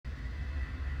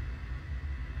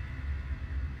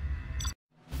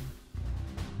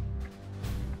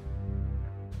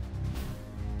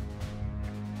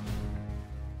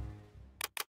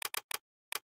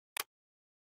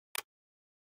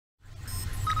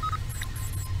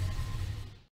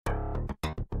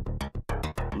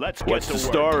Let's get to work. What's the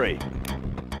story?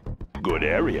 Good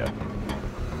area.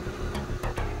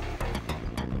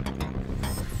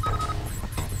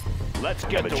 Let's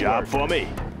get to work. Have a job for me.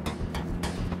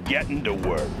 Getting to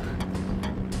work.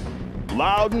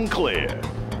 Loud and clear.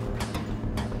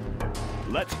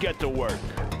 Let's get to work.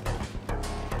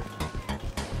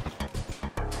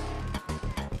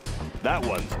 That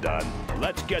one's done.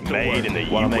 Let's get to work. Made in the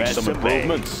US. Want to make some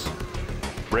improvements?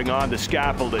 Bring on the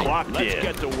scaffolding. Clocked in. Let's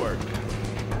get to work.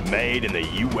 Made in the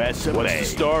US of A. What's the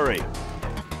story?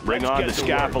 Bring on the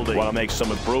scaffolding. Want to make some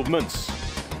improvements?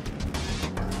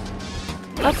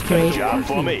 Upgrade job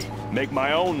for me. Make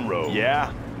my own road.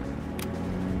 Yeah.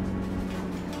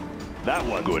 That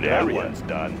one's good. That one's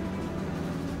done.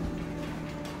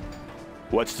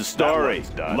 What's the story?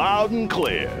 Loud and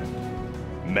clear.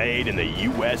 Made in the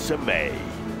US of A.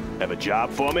 Have a job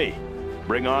for me?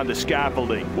 Bring on the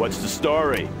scaffolding. What's the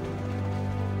story?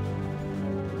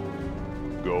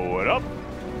 Going up.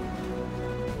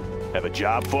 Have a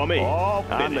job for me? All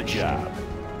on the job.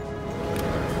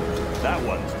 That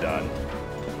one's done.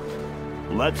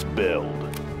 Let's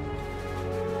build.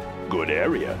 Good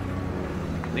area.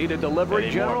 Need a delivery,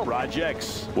 Any General? more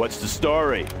projects? What's the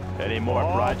story? Any more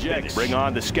projects? Finished. Bring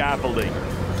on the scaffolding.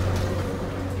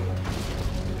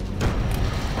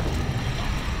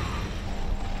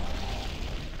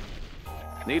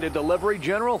 Need a delivery,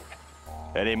 General?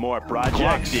 Any more projects?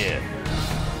 Clocked in.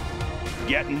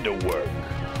 Getting to work.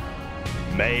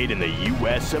 Made in the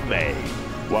US of A.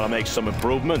 Want to make some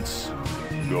improvements?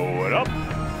 Going up.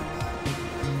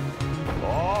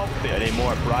 All finished. Any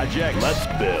more projects? Let's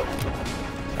build.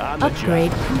 On the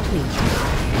Upgrade job. complete.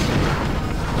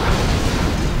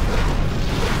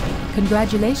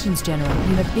 Congratulations, General.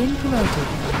 You have been promoted.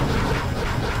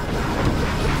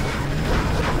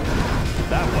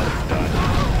 That one's done.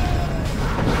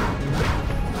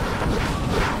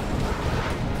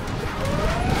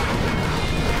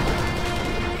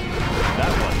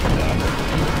 That one's done.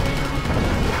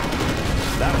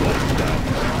 That one's done.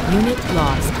 Unit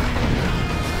lost.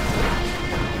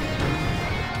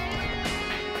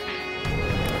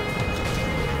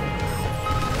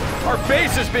 Our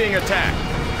base is being attacked.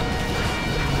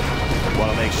 Want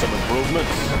to make some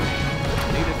improvements?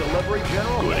 Need a delivery,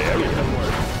 General? Good area.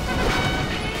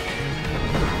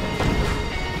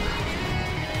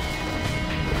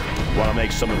 Want to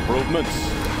make some improvements?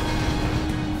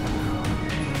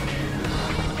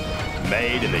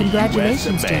 Made in the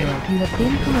Congratulations, US of A. General. You have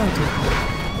been promoted.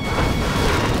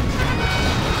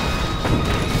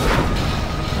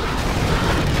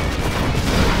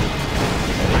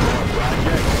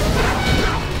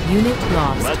 Unit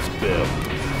lost. Let's build.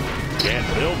 Can't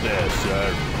build this,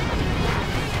 sir.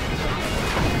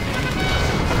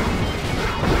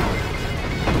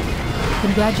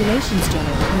 Congratulations,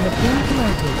 General. You have been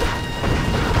promoted.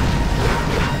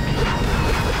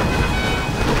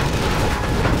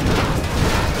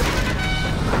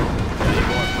 Any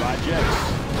more projects?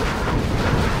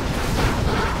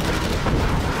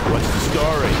 What's the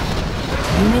story?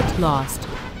 Unit lost.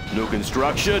 New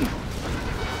construction?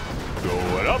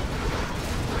 Going up.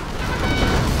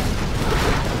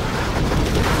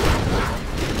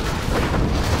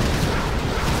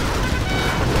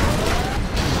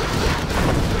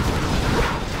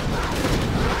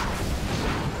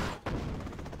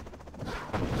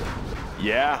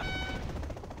 Yeah.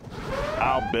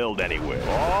 I'll build anywhere.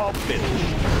 All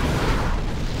finished.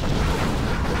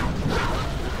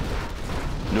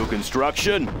 New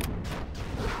construction?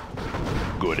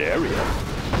 Good area.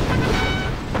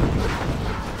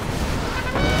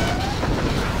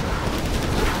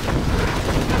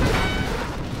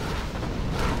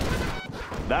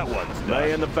 That one's done.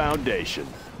 Laying the foundation.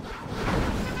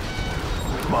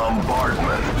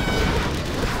 Bombardment.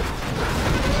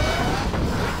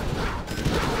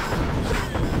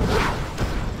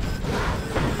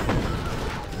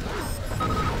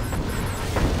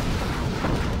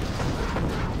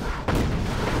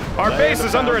 Our base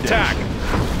is under attack.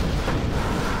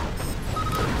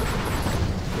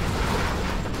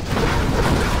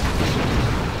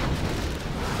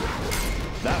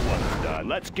 That one's done.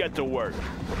 Let's get to work.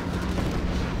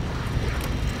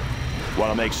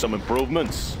 Want to make some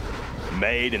improvements?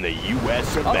 Made in the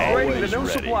US of A. Upgrading the new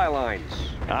supply lines.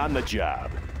 On the job.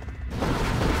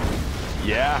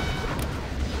 Yeah.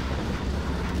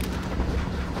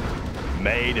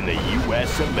 Made in the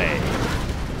US of A.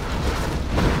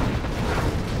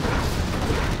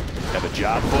 Have a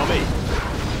job for me?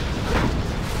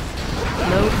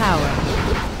 Low power.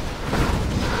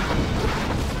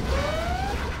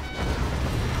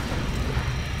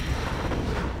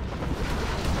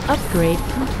 Upgrade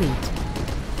complete.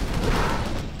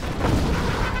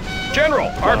 General,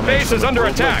 our base is under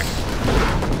attack.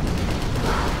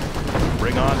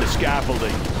 Bring on the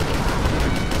scaffolding.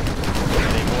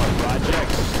 Any more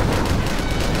projects?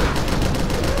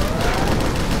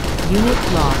 Unit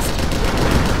lost.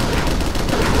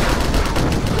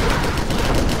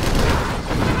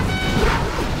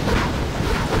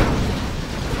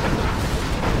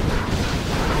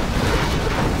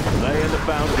 Laying the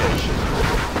foundation.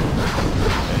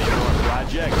 Any more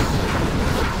projects?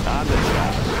 On the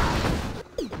job.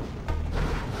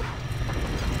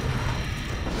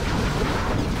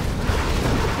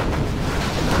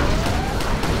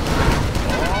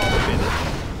 All finished.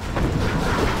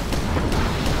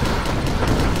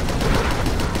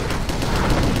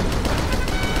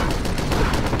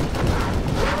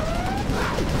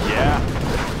 Yeah.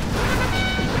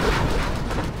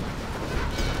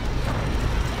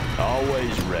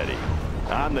 Always ready.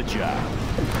 On the job.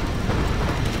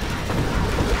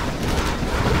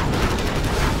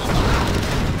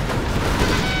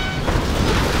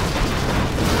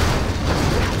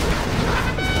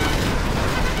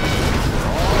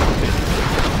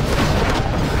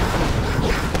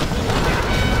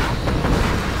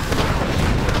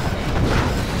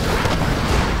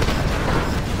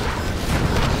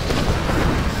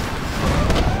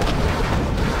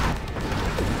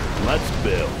 Let's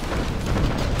build.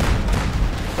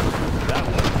 That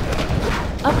one's done.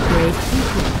 Upgrade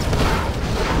complete.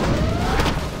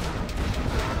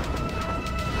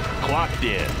 Clocked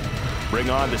in. Bring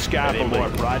on the scaffolding. Any more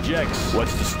projects?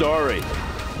 What's the story?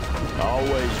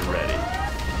 Always ready.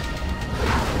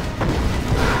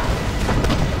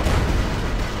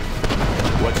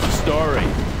 What's the story?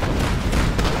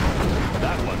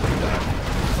 That one's done.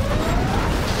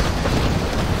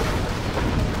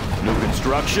 New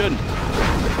construction.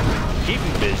 Keep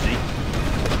 'em busy.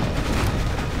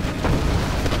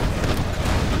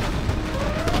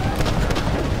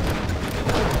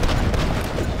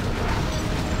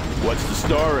 What's the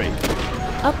story?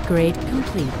 Upgrade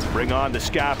complete. Bring on the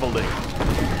scaffolding.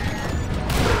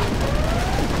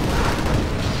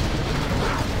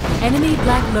 Enemy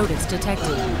Black Lotus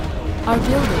detected. Our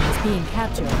building is being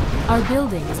captured. Our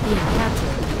building is being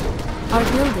captured. Our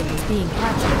building is being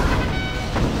captured.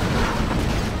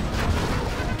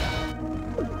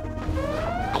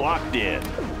 Clocked in.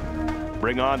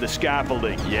 Bring on the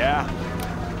scaffolding, yeah?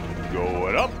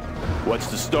 Going up. What's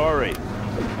the story?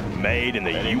 Made in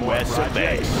the US of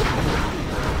A.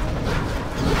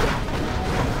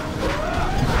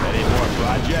 Any more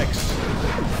projects?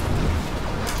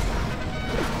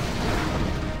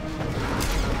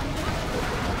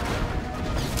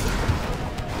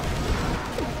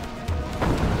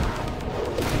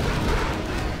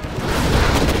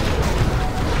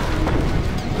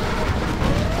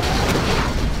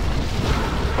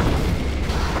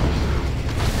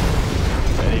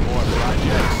 Any more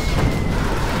projects?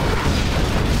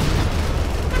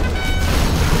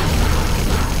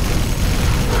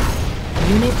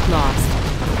 Unit lost.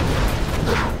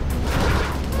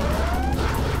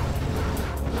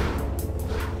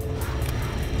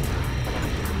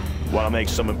 Want to make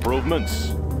some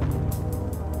improvements?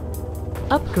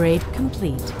 Upgrade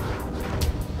complete.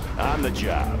 On the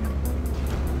job.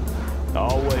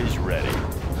 Always ready.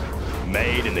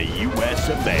 Made in the US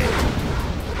of A.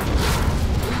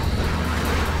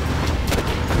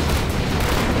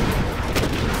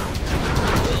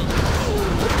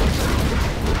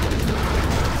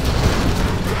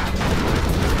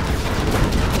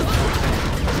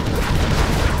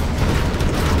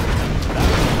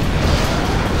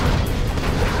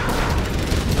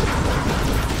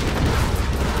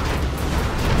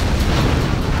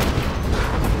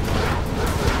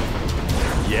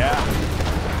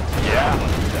 Yeah,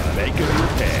 make it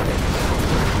repair.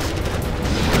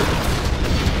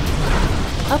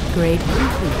 Upgrade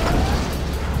complete.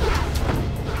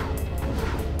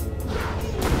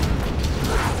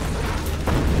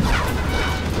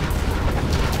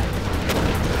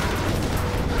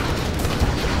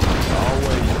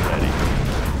 Always ready.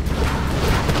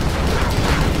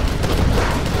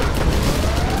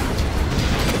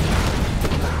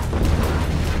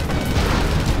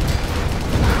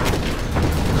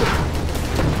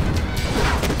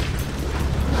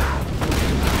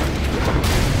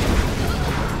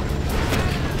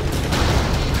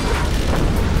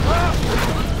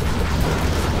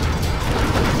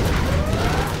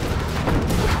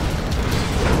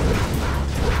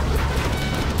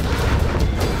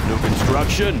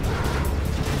 Construction.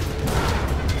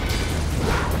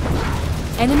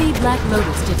 Enemy Black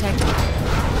Lotus detected.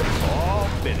 All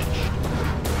finished.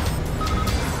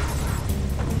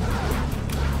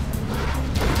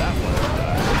 That one's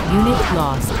done. Unit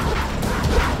lost.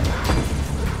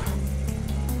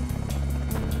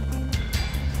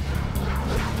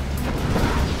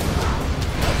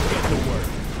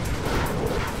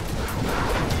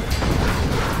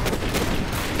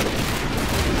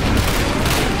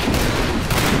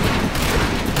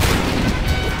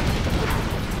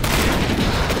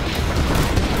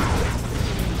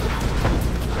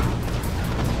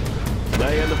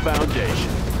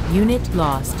 Unit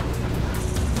lost.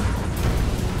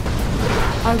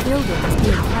 Our building is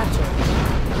being captured.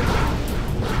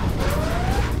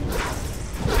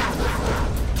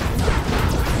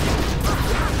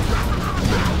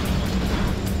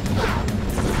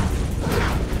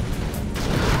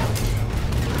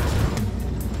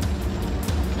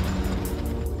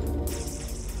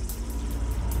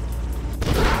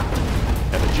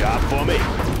 Have a job for me?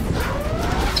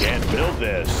 Can't build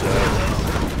this,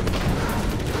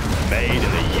 made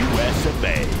in the U.S. of A.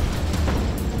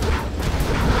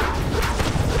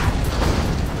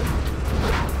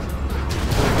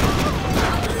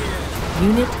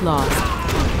 Unit lost.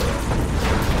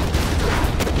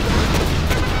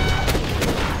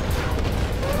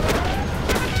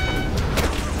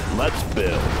 Let's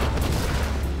build.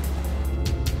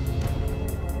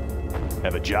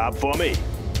 Have a job for me?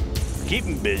 Keep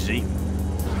 'em busy.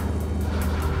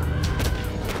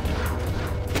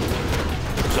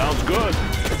 Sounds good.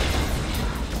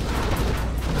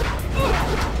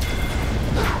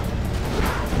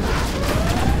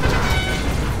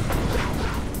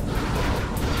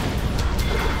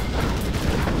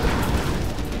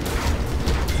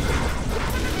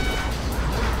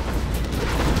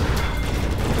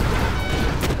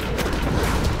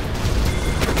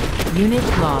 Unit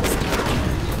lost.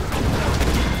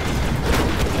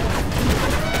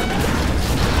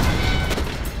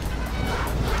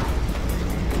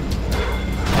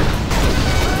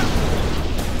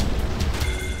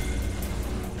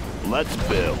 Let's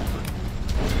build.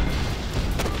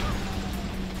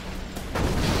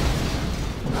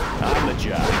 On the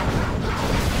job.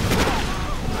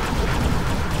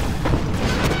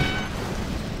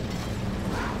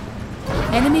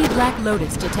 Enemy Black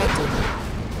Lotus detected.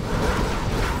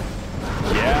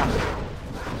 Yeah.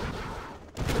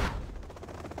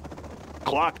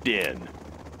 Clocked in.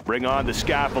 Bring on the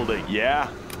scaffolding, yeah?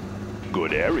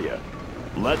 Good area.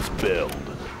 Let's build.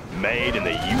 Made in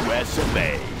the U.S. of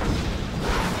A.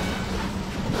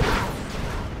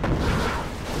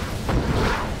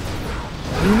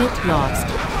 Unit lost.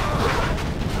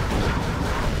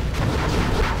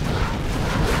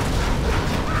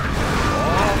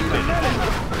 All finished.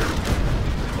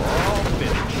 All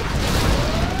finished.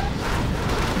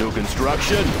 New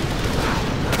construction.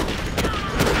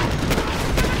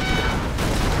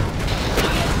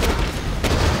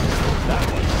 That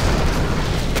one.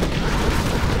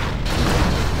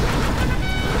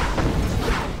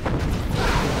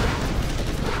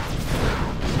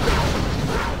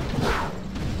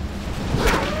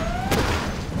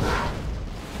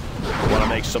 Want to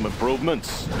make some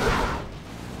improvements?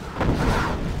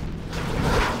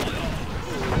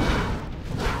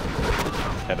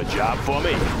 Have a job for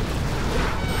me?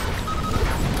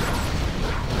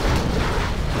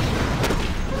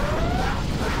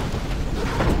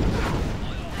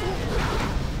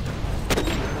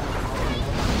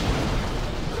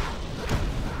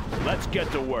 Let's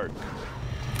get to work.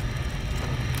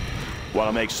 Want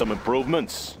to make some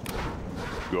improvements?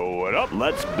 Going up.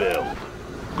 Let's build.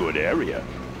 Good area.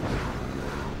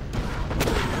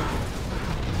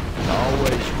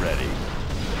 Always ready.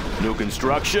 New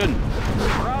construction.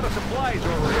 We're out of supplies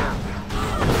over here.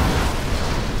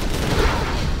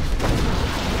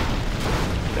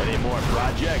 Any more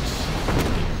projects?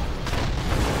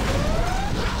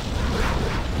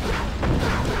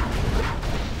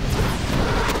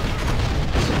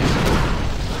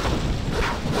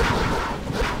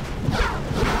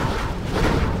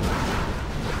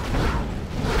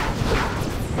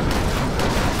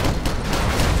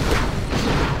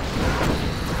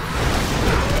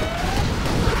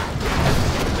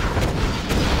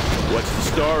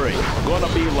 Story gonna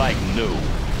be like new.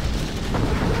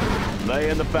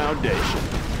 Laying the foundation.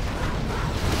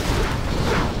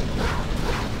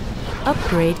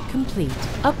 Upgrade complete.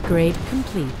 Upgrade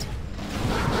complete.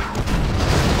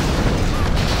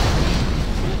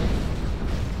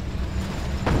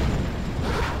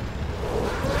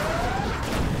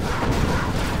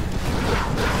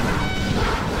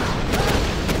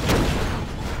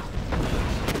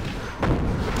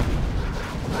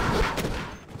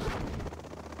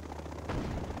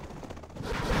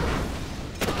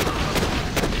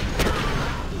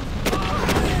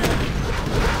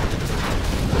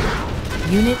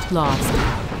 Unit lost.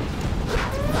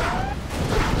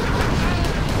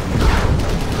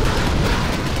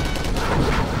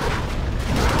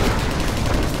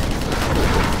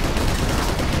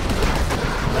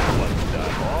 That one's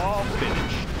done. All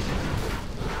finished.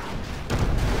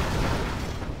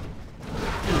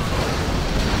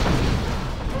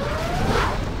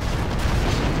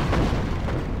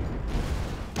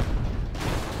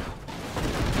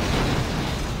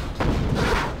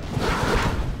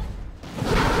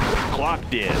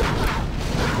 Clocked in.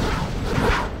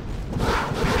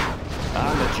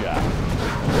 On the job.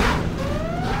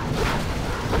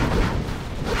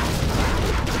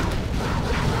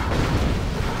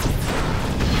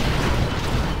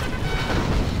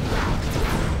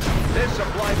 This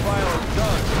supply pile is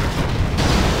done.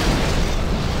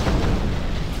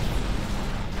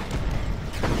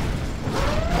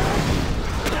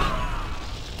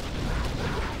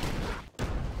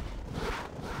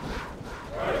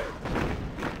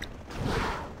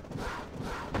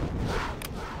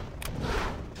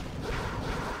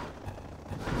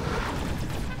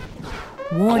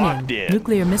 Warning,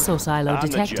 nuclear missile silo On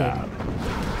detected. the job.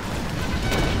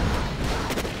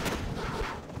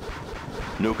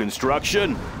 New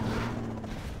construction.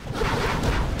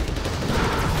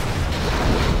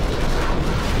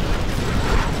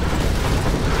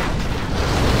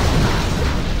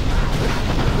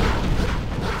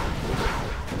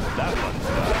 That one's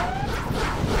done.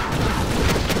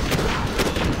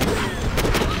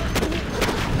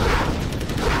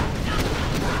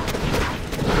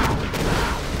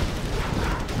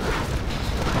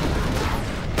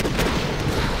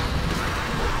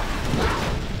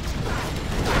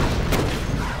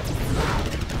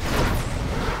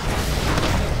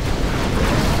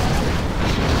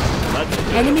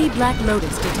 Enemy Black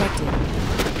Lotus detected.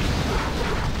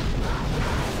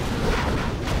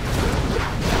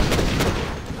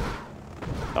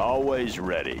 Always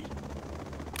ready.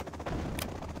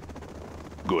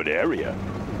 Good area.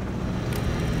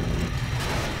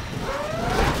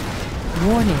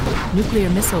 Warning, nuclear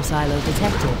missile silo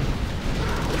detected.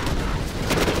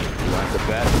 You want the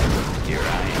best? Here I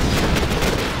am.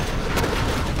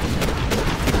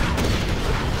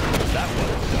 That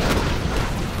one's done.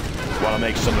 Want to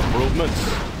make some improvements?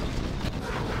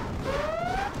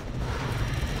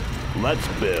 Let's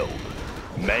build.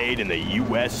 Made in the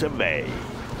US of A.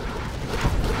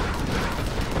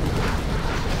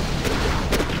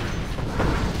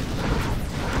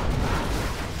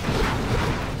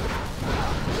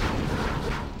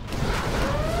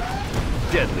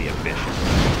 Deadly efficient.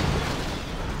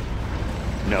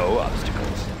 No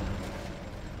obstacles.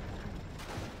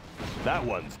 That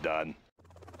one's done.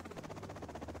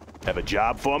 Have a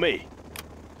job for me?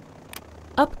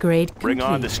 Upgrade complete. Bring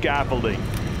on the scaffolding.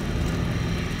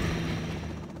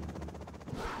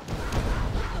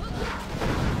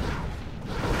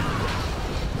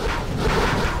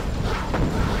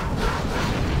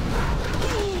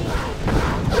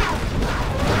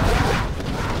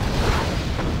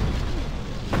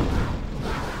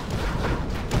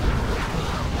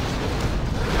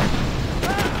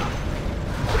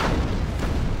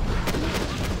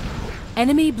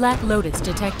 Enemy Black Lotus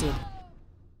detected.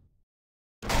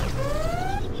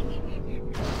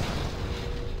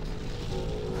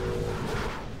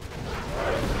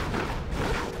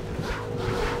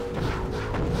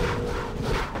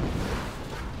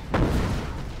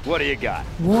 What do you got?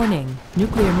 Warning,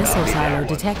 nuclear missile silo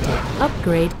detected.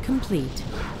 Upgrade complete.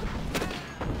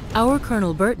 Our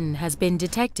Colonel Burton has been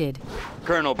detected.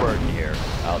 Colonel Burton here.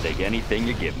 I'll take anything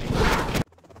you give me.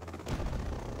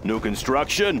 New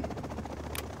construction.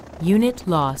 Unit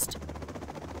lost.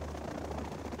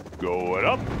 Going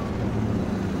up.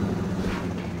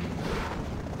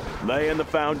 Laying the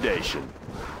foundation.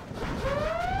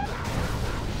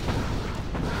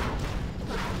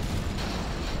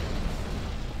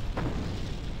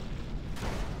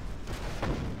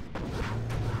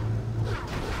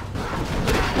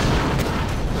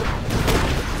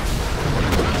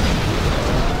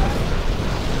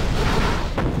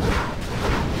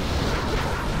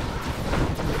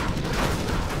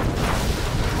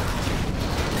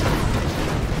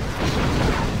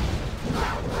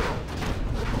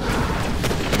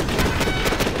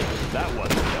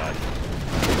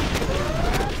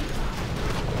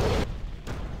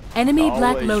 Enemy Always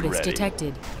Black Lotus ready.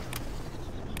 detected.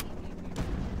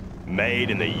 Made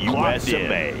in the US of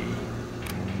A.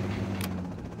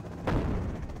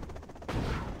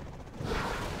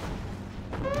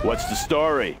 What's the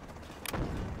story?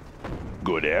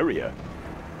 Good area.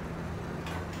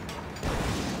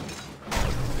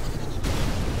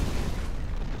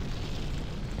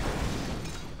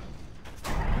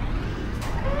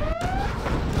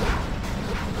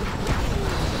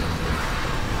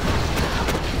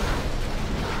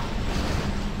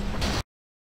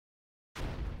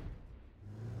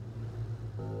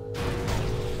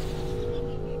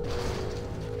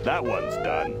 That one's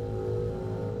done.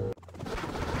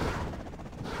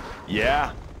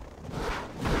 Yeah.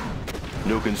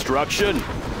 New construction.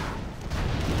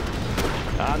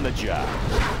 On the job.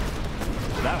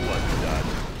 That one's done.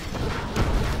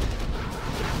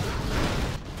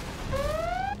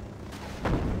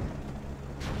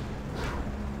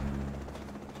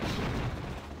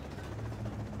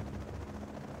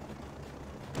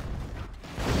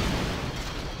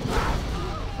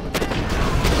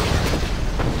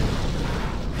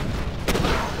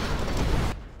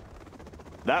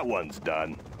 That one's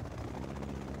done.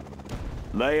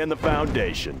 Laying the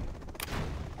foundation.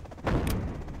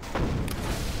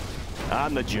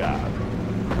 On the job.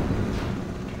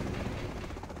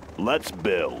 Let's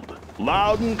build.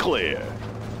 Loud and clear.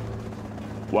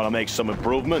 Want to make some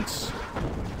improvements?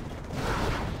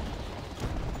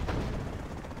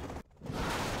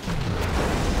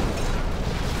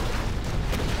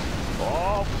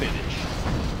 All finished.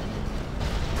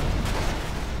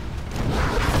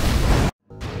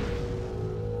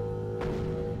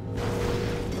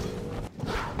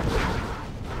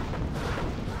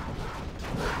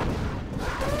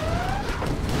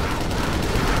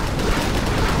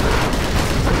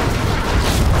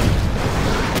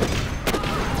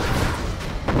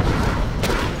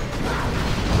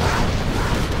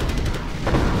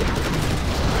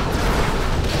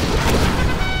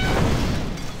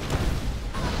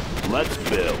 Let's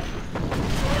build.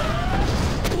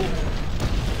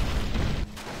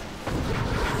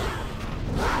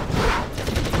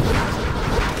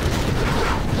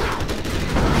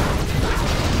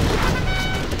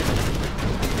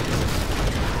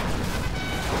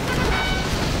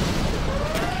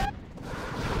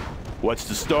 What's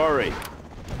the story?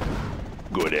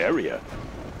 Good area.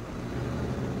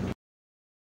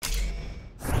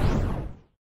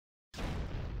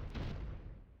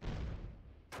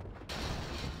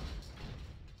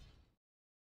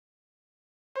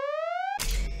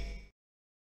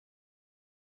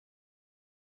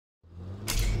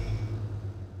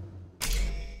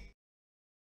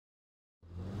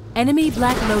 Enemy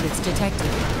Black Lotus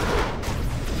detected.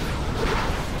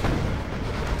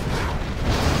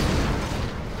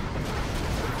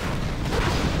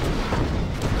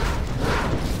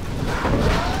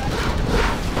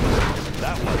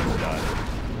 That one's done.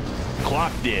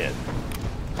 Clocked in.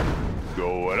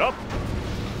 Going up.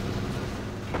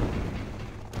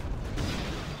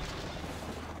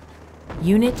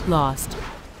 Unit lost.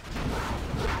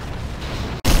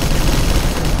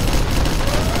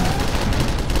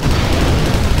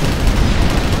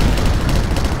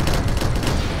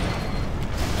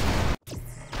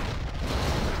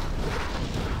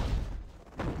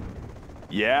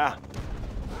 Yeah.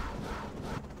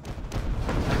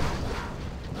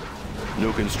 New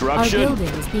Our construction. building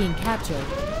is being captured.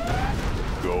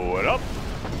 Going up.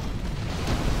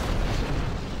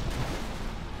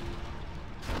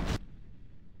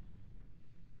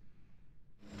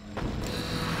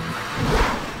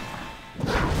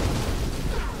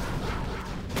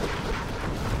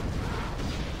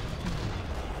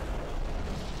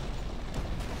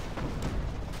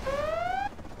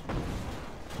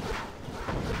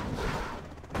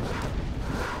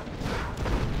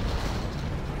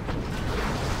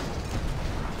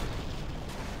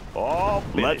 All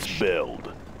finished. Let's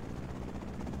build.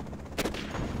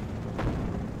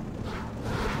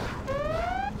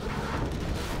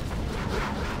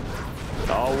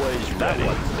 Always ready. That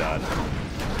one's done.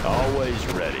 Always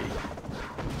ready.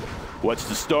 What's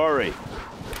the story?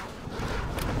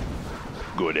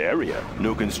 Good area.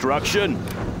 New construction.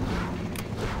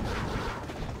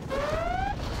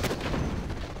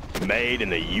 Made in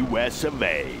the US of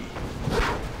A.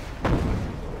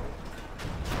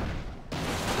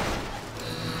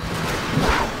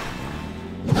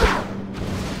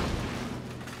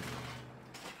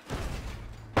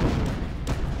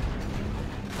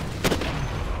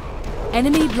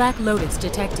 Enemy Black Lotus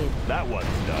detected. That one's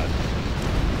done.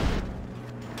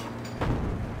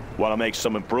 Want to make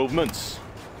some improvements?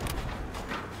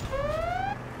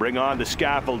 Bring on the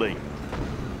scaffolding.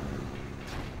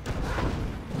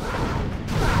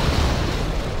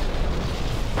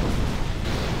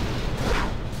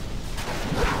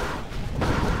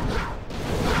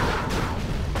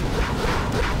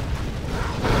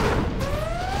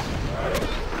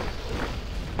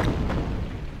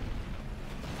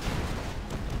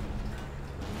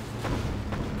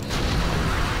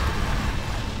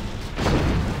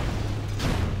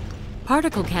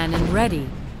 Particle cannon ready.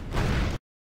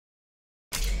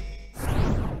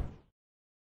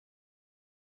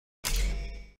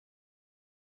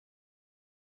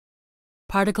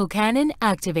 Particle cannon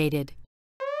activated.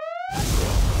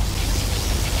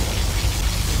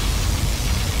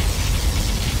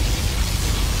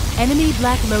 Enemy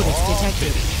Black Lotus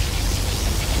detected.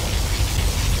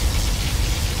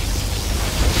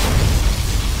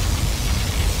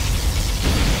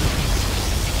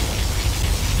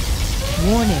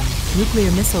 Warning,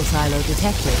 nuclear missile silo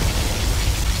detected.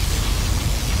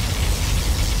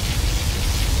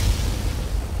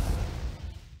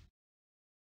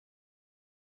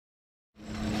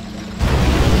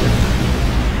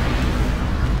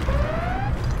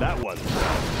 That one's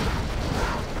done.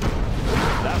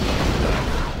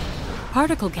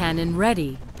 Particle cannon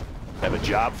ready. Have a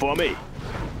job for me?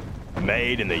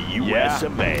 Made in the US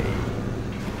of A.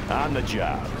 On the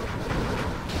job.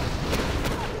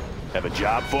 Have a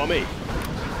job for me?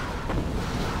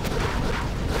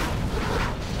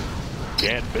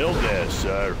 Can't build this,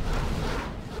 sir.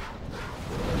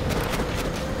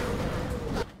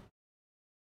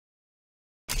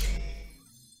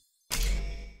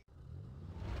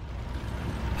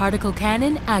 Particle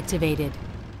cannon activated.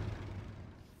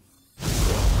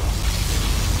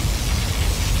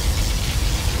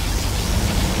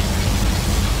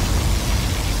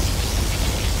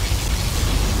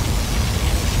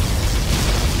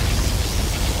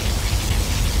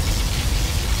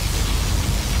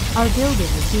 Our building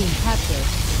is being captured.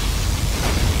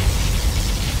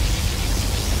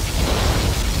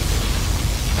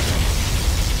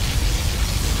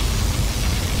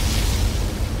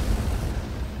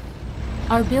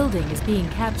 Our building is being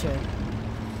captured.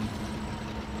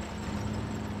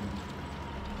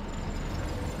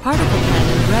 Particle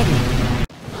cannon ready.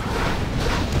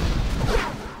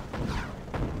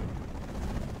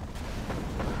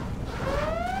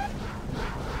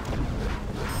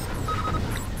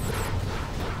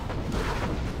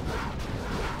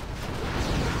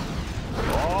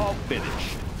 All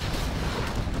finished.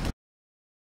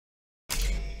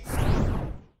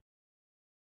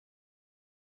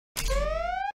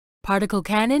 Particle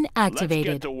cannon activated.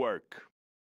 Let's get to work.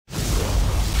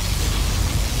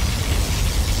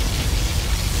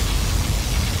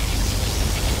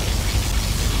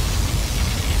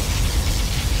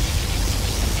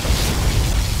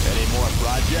 Any more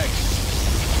projects?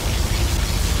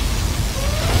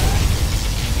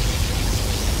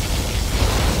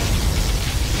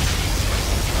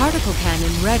 Particle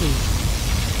cannon ready.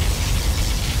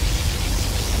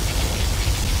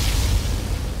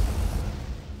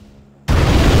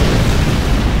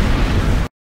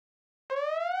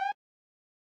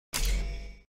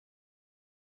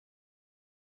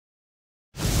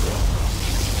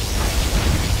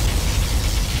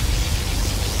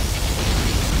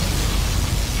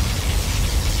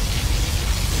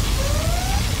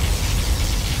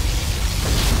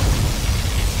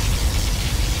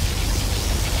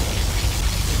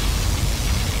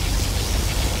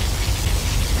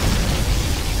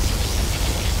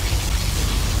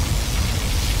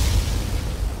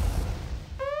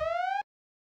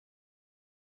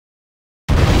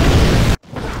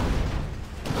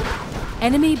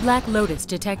 Enemy Black Lotus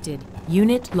detected.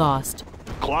 Unit lost.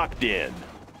 Clocked in.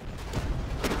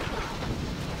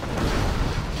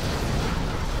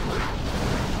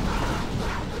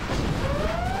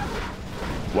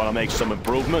 Want to make some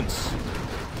improvements?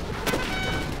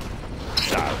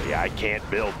 Sorry, I can't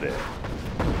build there.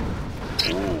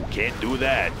 Ooh, can't do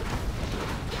that.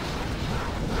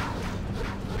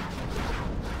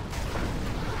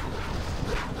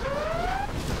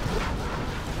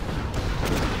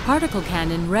 Particle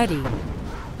cannon ready.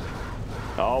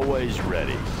 Always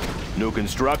ready. New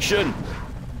construction?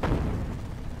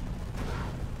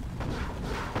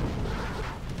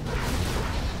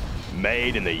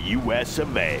 Made in the US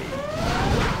of A.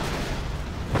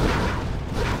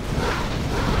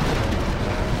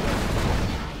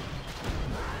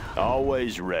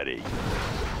 Always ready.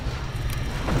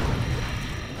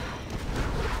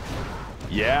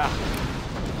 Yeah.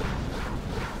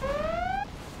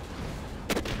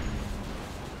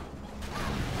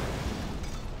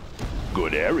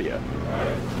 Good area.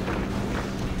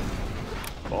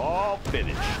 All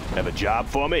finished. Have a job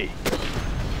for me?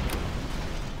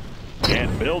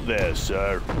 Can't build this,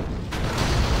 sir.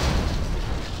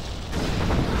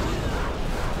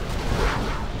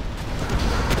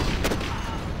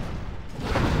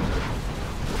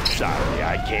 Sorry,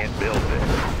 I can't build this.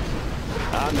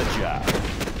 On the job.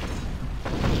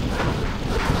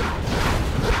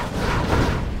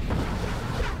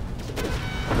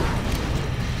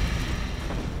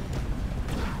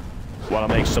 Want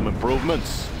to make some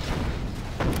improvements?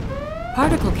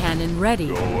 Particle cannon ready.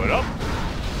 Going up.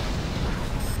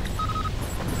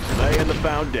 Laying the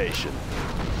foundation.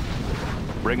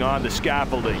 Bring on the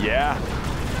scaffolding, yeah?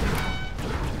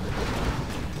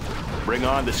 Bring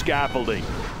on the scaffolding.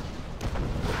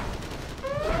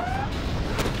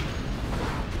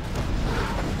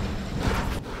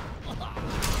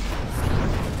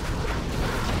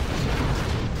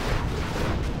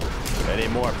 Any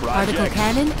more projects? Particle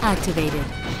cannon activated.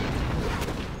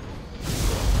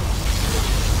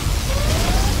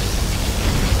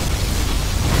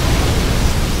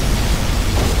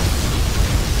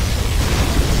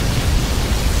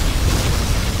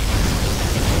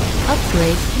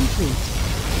 Upgrade complete.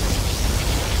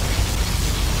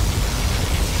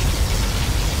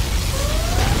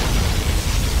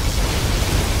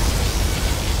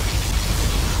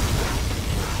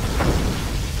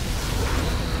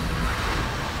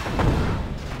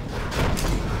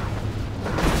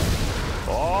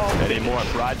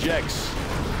 more projects?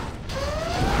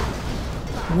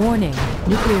 Warning,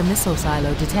 nuclear missile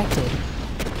silo detected.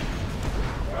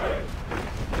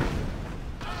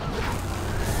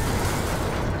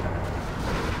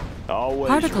 Always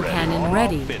Particle ready. cannon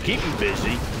ready. Keep him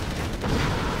busy.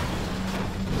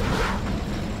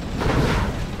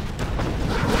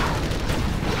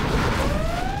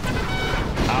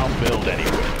 I'll build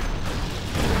anywhere.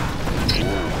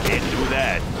 Ooh, can't do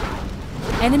that.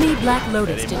 Enemy Black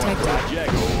Lotus Any more detected.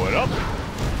 projects? Going up.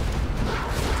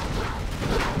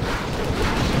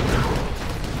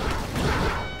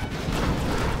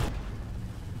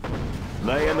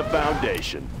 Laying the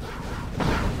foundation.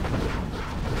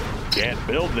 Can't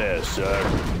build this, sir.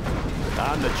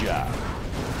 On the job.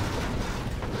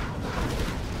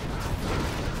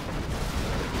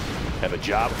 Have a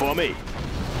job for me?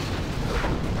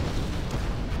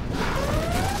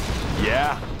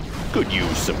 Yeah? Could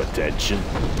use some attention.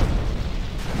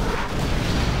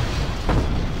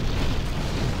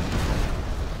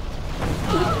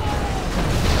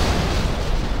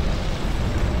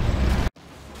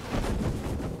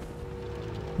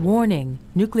 Warning,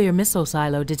 nuclear missile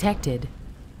silo detected.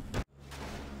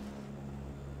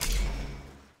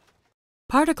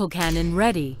 Particle cannon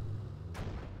ready.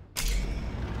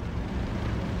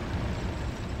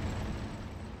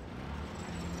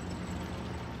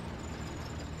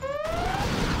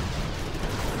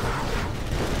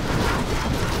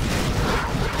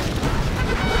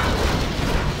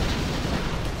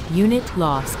 Unit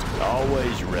lost.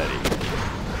 Always ready.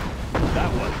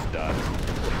 That one's done.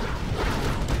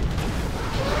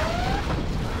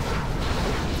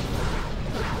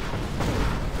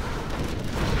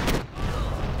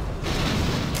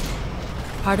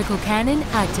 Particle cannon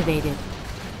activated.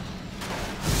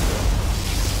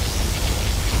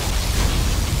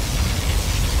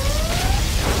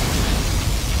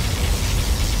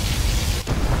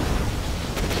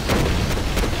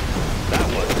 That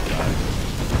one's done.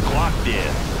 Clocked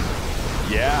in.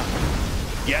 Yeah?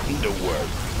 Getting to work.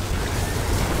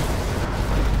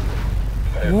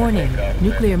 Warning,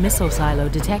 nuclear missile silo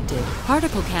detected.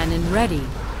 Particle cannon ready.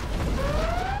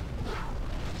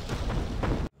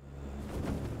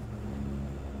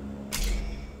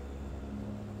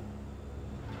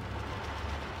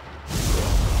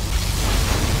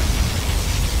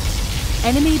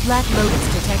 Enemy Black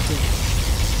Lotus detected.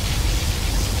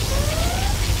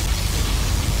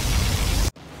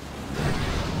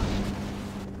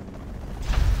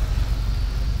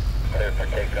 Clear for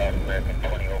takeoff, American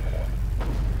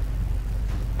 2004.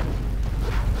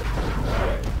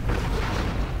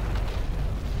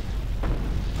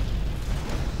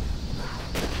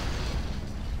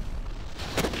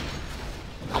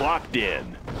 Clocked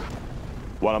in.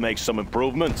 Want to make some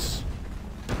improvements?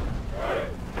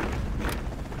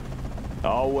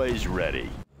 Always ready.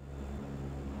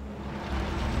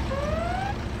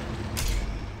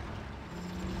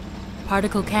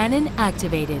 Particle cannon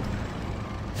activated.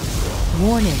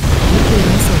 Warning, nuclear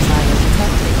missile silo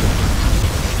detected.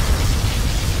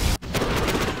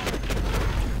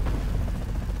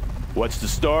 What's the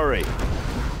story?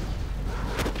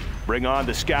 Bring on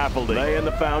the scaffolding. Laying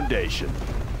the foundation.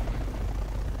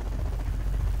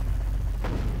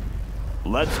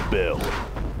 Let's build.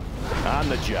 On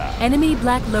the job. Enemy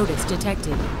Black Lotus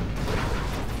detected.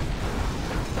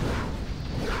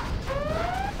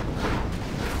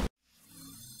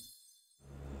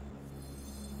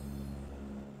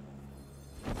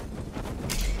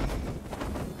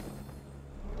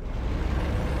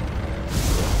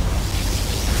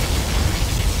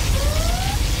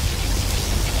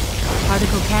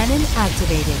 Particle cannon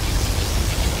activated.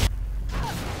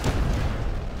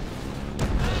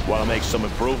 Want to make some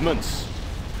improvements?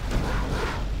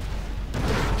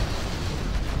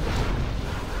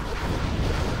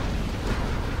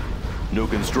 New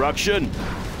construction?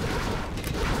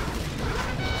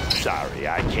 Sorry,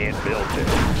 I can't build it.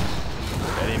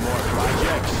 Any more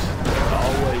projects?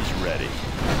 Always ready.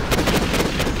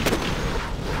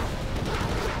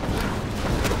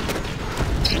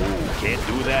 Ooh, can't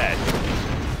do that.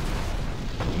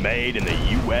 Made in the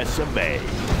US of A.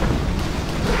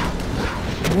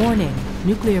 Warning,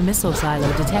 nuclear missile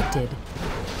silo detected.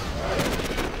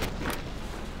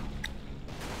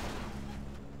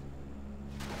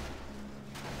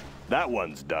 That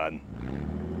one's done.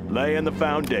 Laying the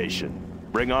foundation.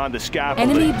 Bring on the scaffolding.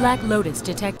 Enemy Black Lotus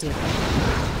detected.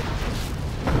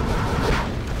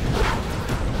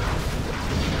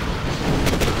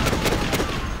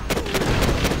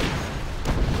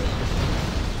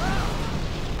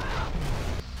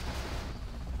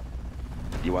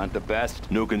 You want the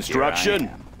best? New construction. Here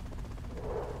I am.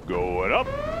 Going up.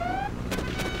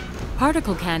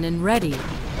 Particle cannon ready.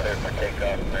 Clear for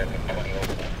takeoff, American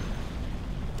 2004.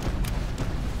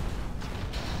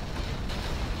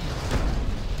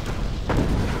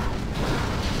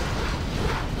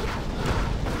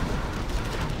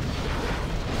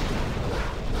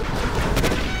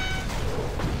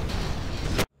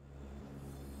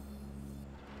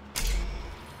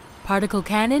 Particle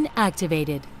cannon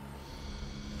activated.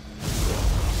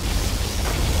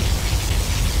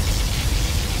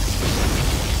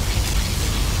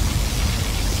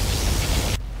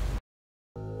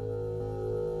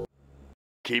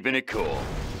 Keeping it cool.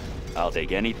 I'll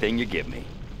take anything you give me.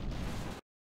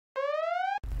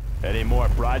 Any more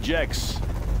projects?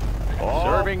 All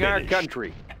Serving our finished.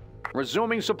 country.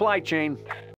 Resuming supply chain.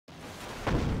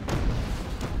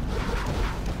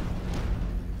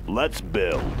 Let's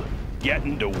build.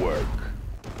 Getting to work.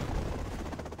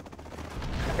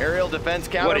 Aerial defense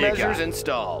What do you got? countermeasures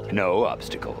installed. No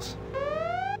obstacles.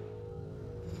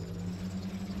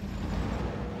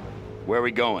 Where are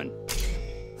we going?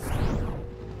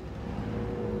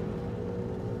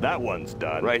 That one's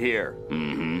done. Right here.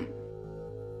 Mm-hmm.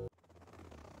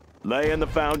 Laying the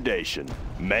foundation.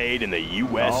 Made in the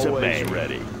U.S. of A. Always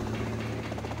ready.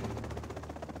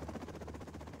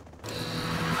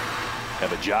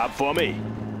 Have a job for me?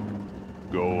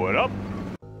 Going up.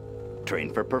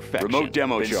 Train for perfection. Remote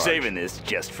demo Been charge. saving this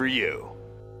just for you.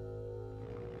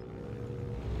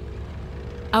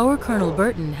 Our Colonel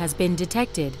Burton has been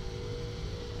detected.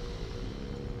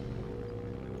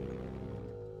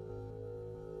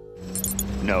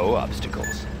 No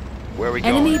obstacles. Where are we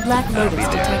Enemy going? Black I'll be Lotus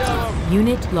there. detected.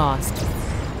 Unit lost.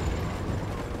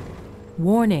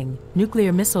 Warning,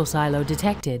 nuclear missile silo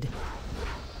detected.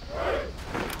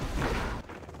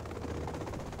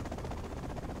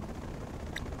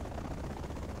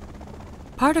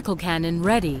 Particle cannon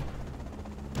ready.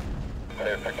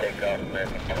 Clear for takeoff,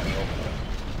 American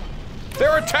 2004.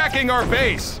 They're attacking our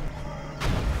base!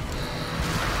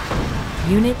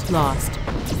 Unit lost.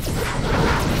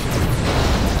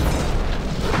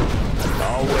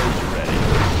 Always ready.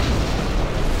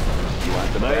 You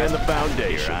want the Laying best? the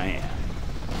foundation. Here I am.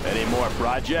 Any more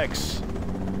projects?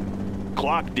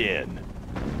 Clocked in.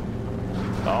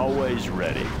 Always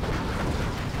ready.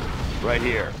 Right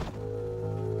here.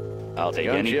 I'll take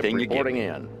Gunship anything you give reporting me.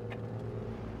 in.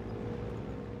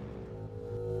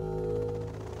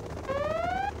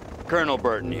 Colonel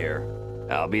Burton here.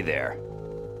 I'll be there.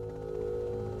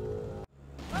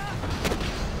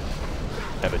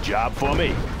 Have a job for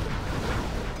me?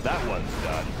 That one's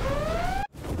done.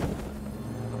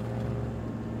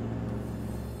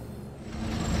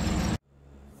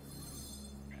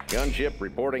 Gunship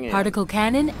reporting in. Particle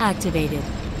cannon activated.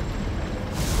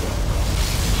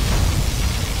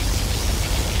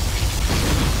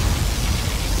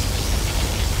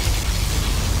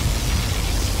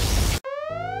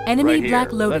 Enemy Right here.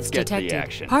 Black Lotus Let's get to the detected.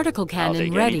 action. Particle I'll cannon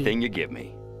take ready. anything you give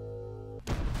me.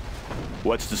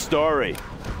 What's the story?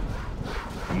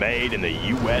 Made in the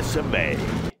U.S. of A.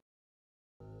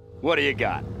 What do you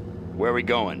got? Where are we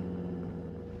going?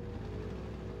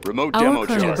 Remote Our demo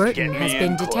Colonel charge. Burton Get has me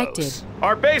been in detected. close.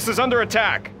 Our base is under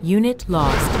attack! Unit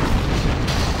lost.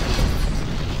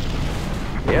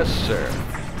 Yes, sir.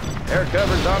 Air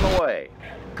cover's on the way.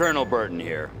 Colonel Burton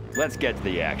here. Let's get to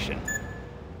the action.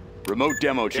 Remote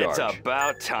demo charge. It's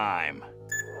about time.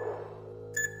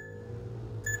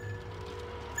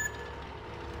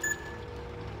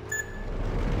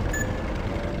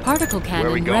 Particle Where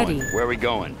are we cannon going? ready. Where are we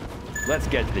going? Let's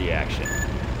get to the action.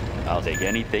 I'll take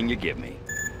anything you give me.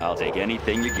 I'll take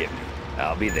anything you give me.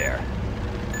 I'll be there.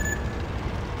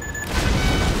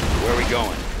 Where are we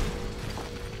going?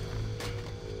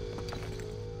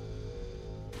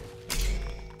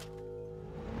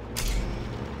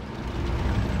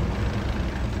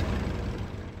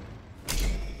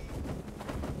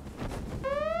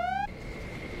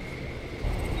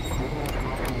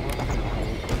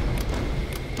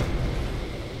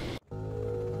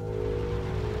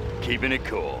 Keeping it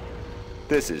cool.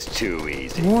 This is too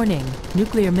easy. Warning,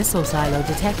 nuclear missile silo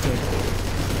detected.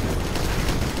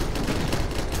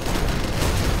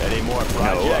 Any more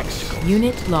projects?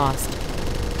 Unit lost.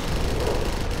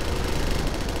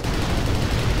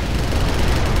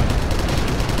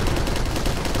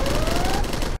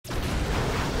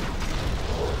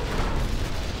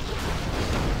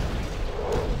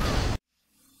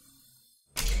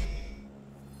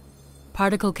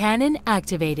 Particle cannon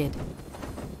activated.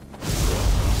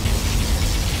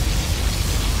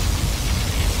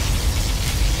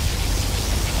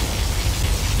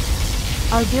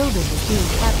 Our building is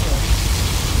being captured.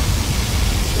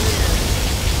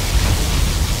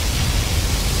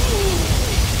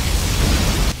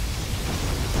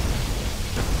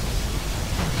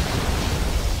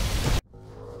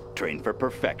 for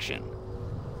perfection.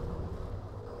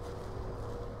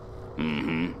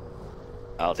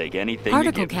 I'll take anything you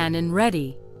Particle give me. cannon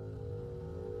ready.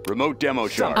 Remote demo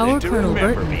charge. Our to Colonel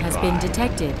remember Burton me has by. been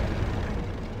detected.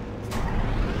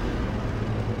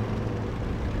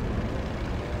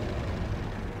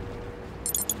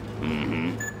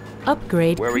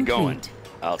 Upgrade Where are we complete. going?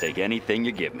 I'll take anything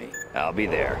you give me. I'll be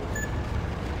there.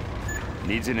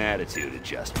 Needs an attitude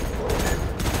adjustment.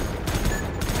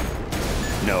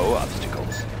 No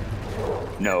obstacles.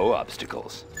 No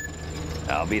obstacles.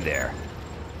 I'll be there.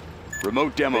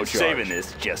 Remote demo Been charge. saving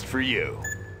this just for you.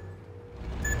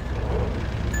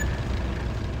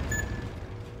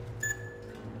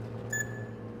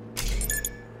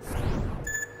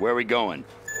 Where are we going?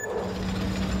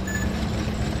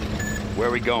 Where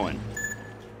are we going?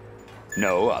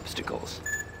 No obstacles.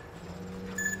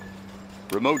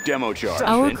 Remote demo charge.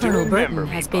 Our to Colonel remember Burton me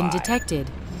has been by. detected.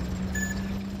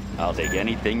 I'll take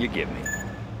anything you give me.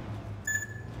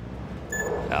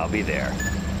 I'll be there.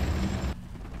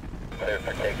 Clear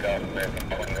for takeoff, American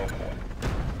 2004.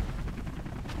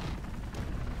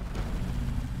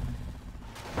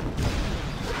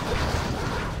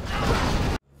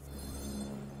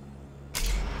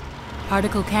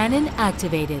 Particle cannon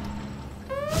activated.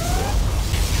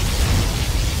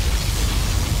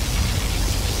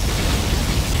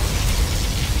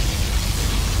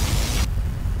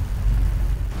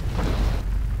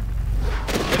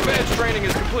 Advanced training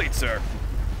is complete, sir.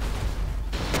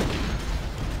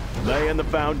 Laying the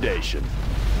foundation.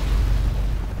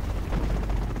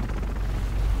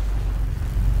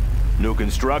 New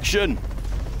construction.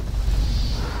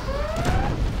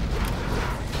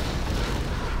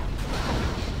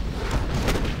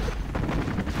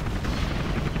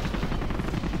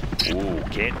 Ooh,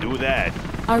 can't do that.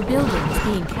 Our building is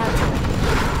being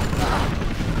captured.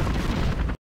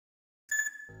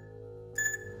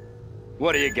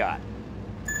 What do you got?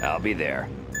 I'll be there.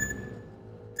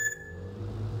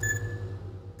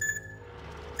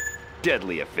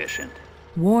 Deadly efficient.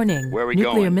 Warning. Where are we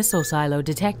Nuclear going? missile silo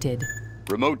detected.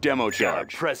 Remote demo Got a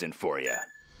charge. present for you.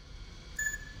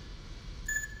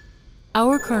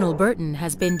 Our Colonel Burton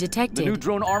has been The new detected.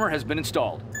 drone armor has been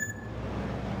installed.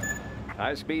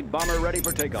 High-speed bomber ready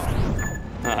for takeoff.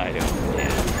 I don't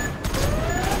get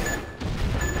it.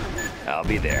 I'll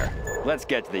be there. Let's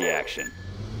get to the action.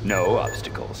 No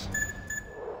obstacles.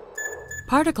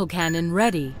 Particle cannon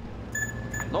ready.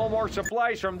 No more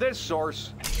supplies from this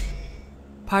source.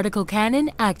 Particle cannon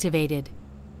activated.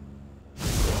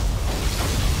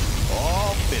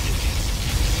 All finished.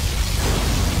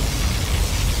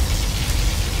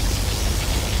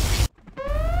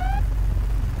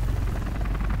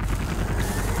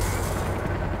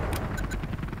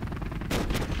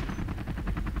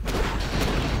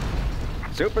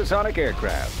 Supersonic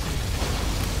aircraft.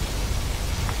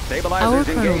 Our Stabilizers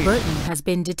Colonel engaged. Burton has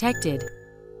been detected.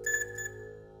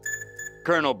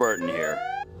 Colonel Burton here.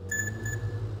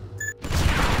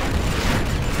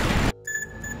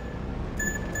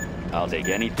 I'll take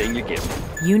anything you give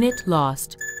me. Unit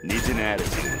lost. Needs an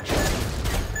attitude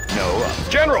adjustment. No obstacles.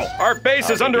 General, our base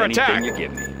I'll is under take attack. anything you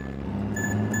give me.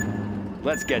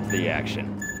 Let's get to the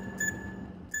action.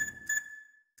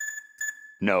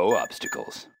 No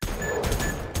obstacles.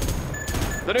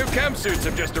 The new chem suits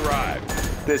have just arrived.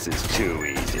 This is too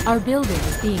easy. Our building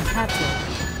is being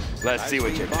captured. Let's see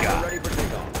what you High-speed bomber got. ready for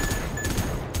takeoff.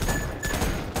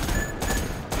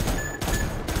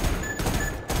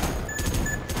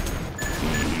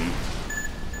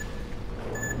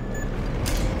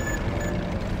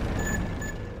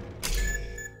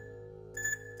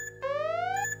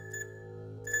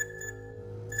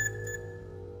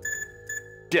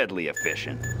 Deadly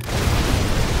efficient.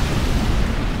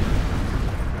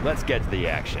 Let's get to the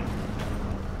action.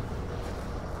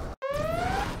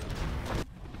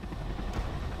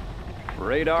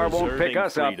 Radar won't pick Preserving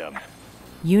us freedom.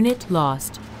 Unit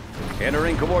lost. up.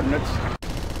 Entering coordinates.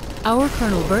 Our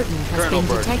Colonel Burton has Colonel been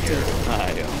Burton detected. here. I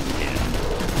don't get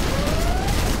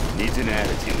it. Needs an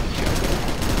attitude adjustment.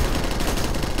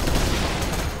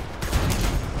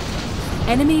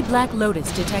 Enemy Black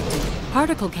Lotus detected.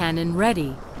 Particle cannon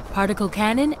ready. Particle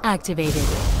cannon activated.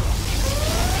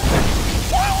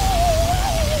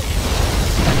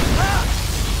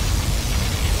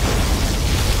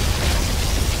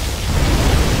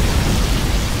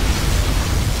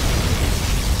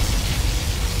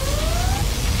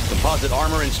 Composite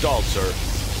armor installed, sir.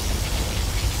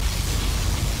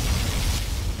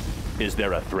 Is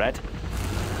there a threat?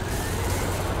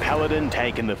 Paladin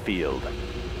tank in the field.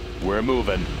 We're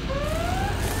moving.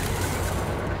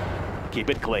 Keep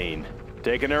it clean.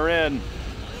 Taking her in.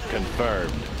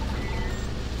 Confirmed.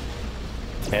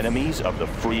 Enemies of the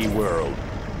free world.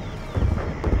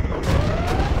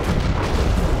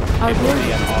 Our It will building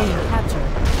be an is being honor. captured.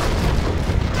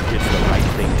 It's the right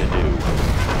thing to do.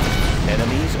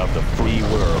 Enemies of the free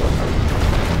world.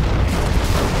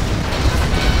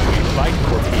 We fight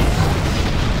for peace.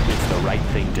 It's the right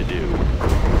thing to do.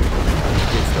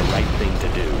 It's the right thing to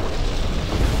do.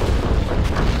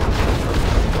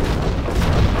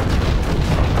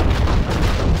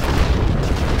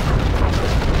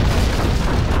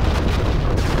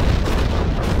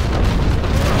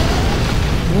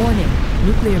 Warning,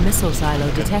 nuclear missile silo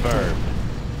detected. Confirmed.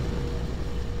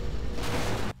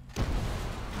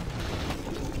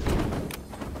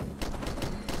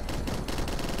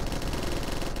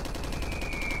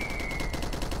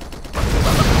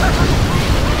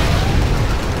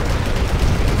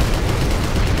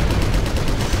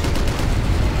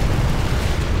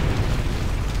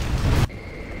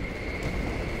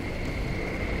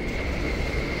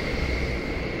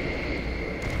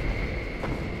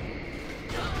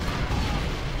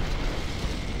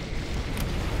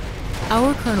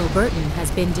 Our Colonel Burton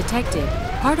has been detected.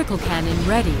 Particle cannon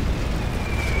ready.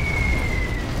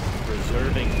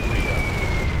 Preserving freedom.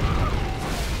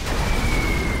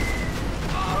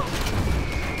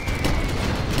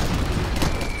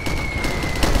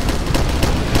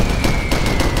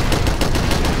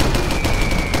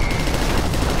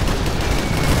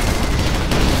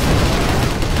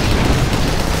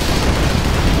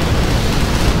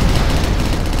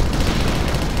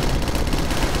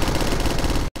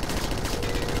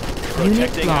 Unit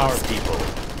Protecting our lost.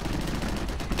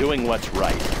 people. Doing what's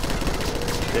right.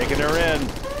 Taking her in.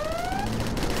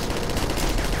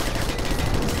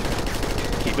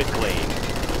 Keep it clean.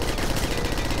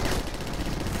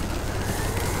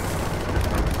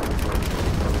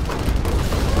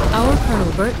 Our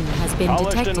Colonel Burton has been Polished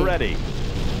detected. and ready.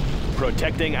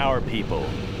 Protecting our people.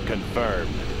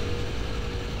 Confirmed.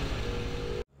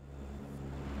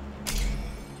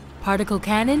 Particle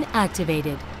cannon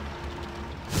activated.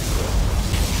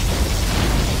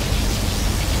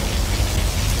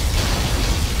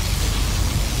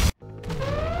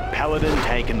 Paladin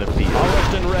tank in the field.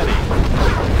 Polished and ready.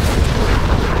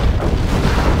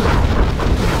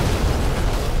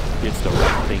 It's the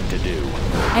right thing to do.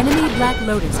 Enemy Black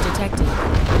Lotus detected.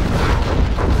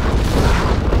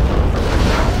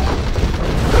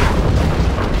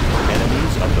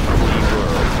 Enemies of the free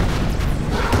world.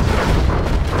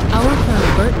 Our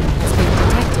Colonel Burton has been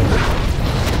detected.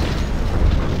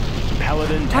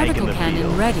 Paladin tank in Particle the cannon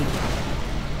field. ready.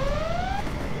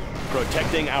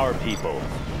 Protecting our people.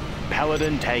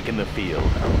 Paladin tank in the field.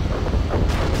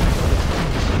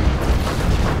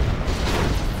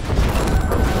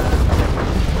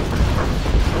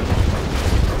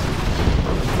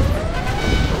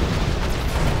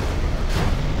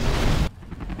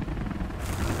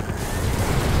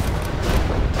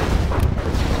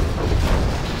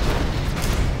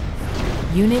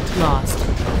 Unit lost.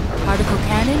 Particle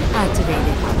cannon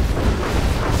activated.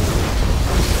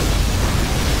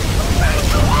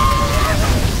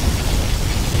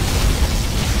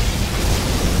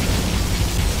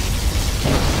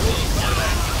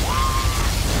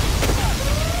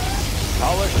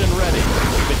 Polished and ready.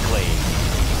 Keep it clean.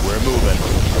 We're moving.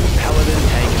 Paladin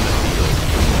tank in the field.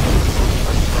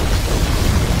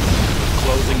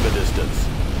 Closing the distance.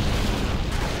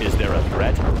 Is there a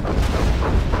threat?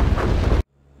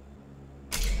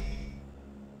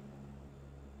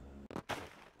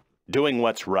 Doing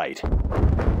what's right.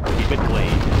 Keep it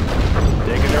clean.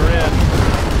 Taking her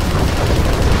in.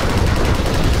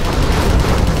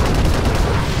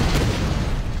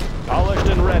 Polished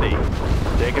and ready.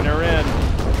 Taking her in.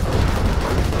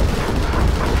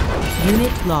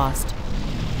 Unit lost.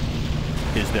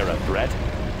 Is there a threat?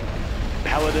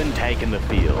 Paladin tank in the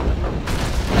field.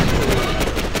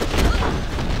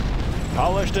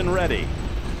 Polished and ready.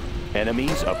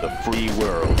 Enemies of the free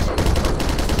world.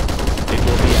 It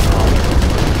will be an honor.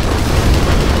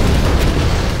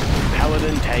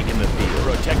 Paladin tank in the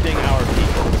field. Protecting our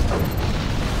people.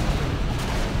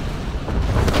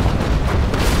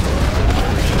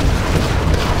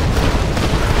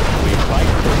 We fight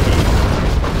for peace.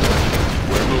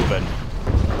 We're moving.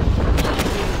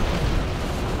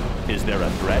 Is there a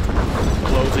threat?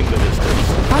 Closing the distance.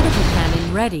 Particle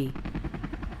cannon ready.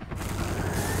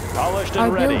 Polished Our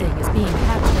and ready. building is being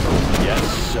captured. Yes,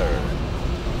 sir.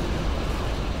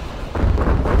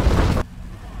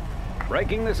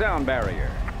 Breaking the sound barrier.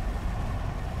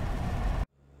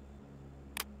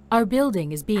 Our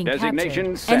building is being Designation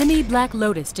captured. set. Enemy Black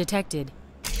Lotus detected.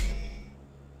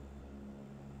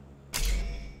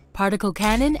 Particle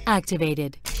cannon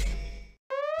activated.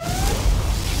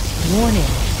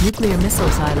 Warning. nuclear missile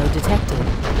silo detected.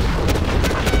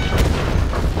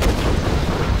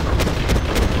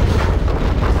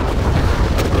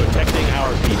 Protecting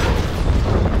our people.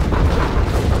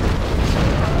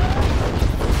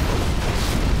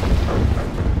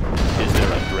 Is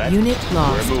there a threat? Unit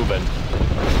lost. We're moving.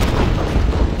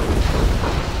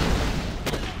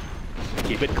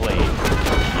 Keep it clean.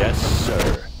 Yes,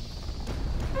 sir.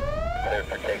 Clear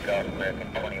for takeoff, American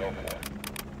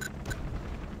 2004.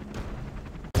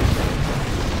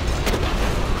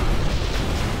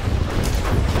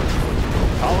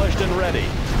 Polished and ready.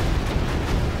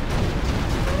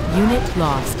 Unit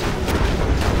lost.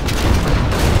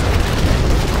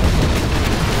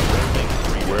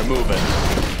 We're moving.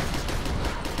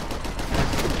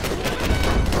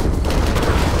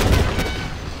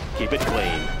 Keep it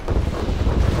clean.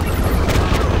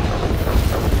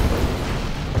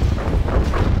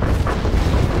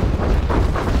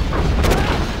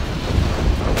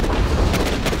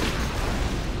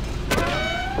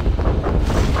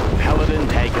 Paladin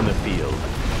tank in the field.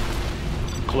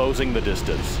 Closing the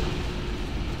distance.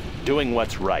 Doing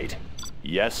what's right.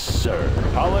 Yes, sir.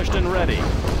 Polished and ready.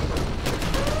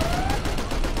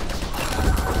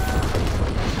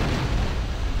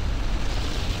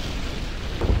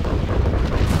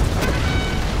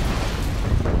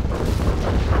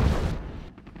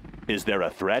 Is there a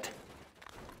threat?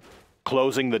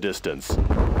 Closing the distance.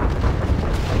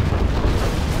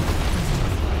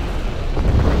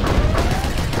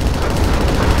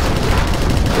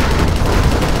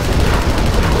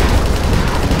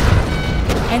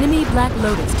 Enemy Black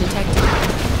Lotus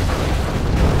detected.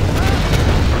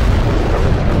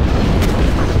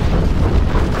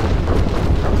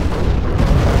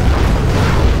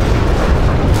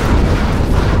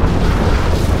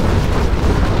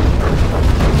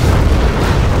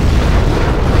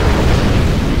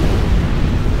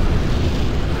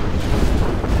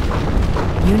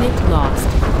 Unit lost.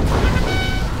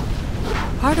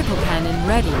 Particle cannon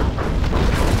ready.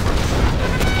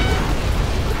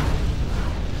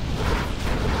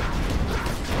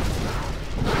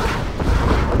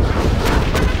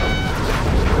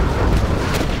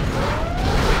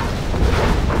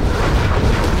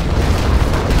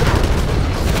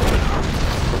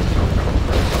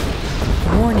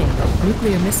 Warning,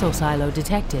 nuclear missile silo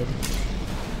detected.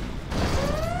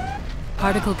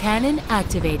 Particle cannon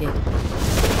activated.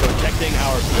 Protecting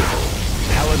our people.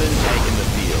 Paladin tank in the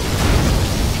field.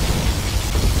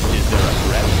 Is there a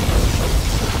threat?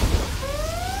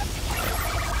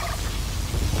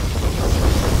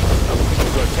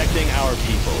 Protecting our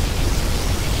people.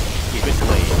 Keep it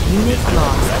clean. Unit Is there a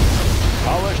lost. threat?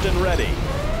 Polished and ready.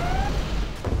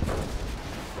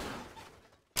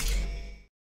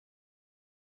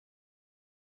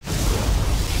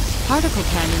 Particle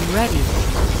cannon ready.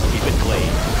 Keep it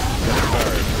clean.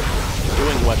 Confirmed.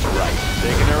 Doing what's right.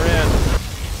 Taking her in.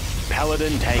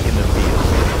 Paladin tank in the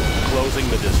field. Closing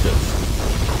the distance.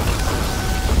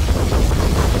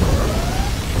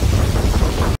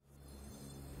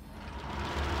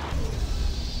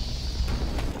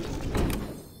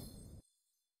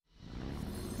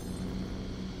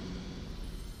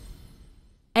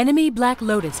 Enemy Black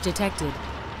Lotus detected.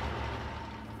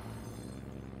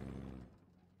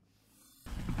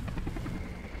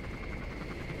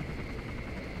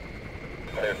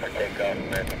 Clear for takeoff,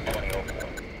 American 2004.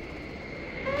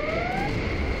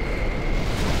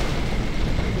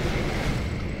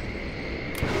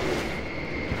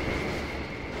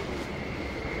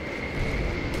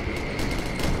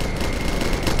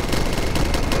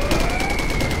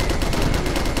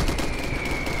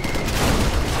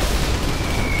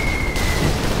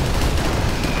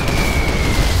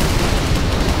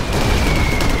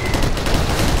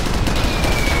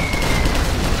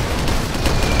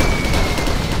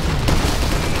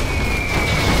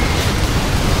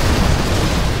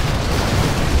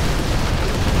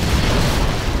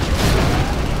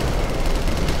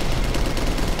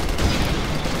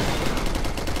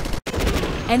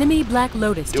 Enemy Black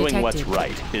Lotus Doing detected. what's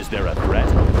right. Is there a threat?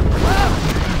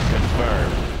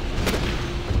 Confirmed.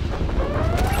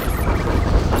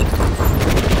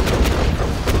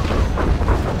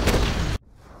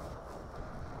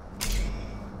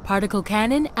 Particle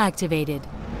cannon activated.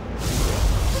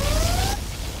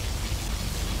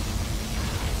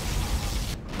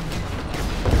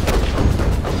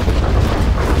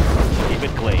 Keep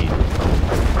it clean.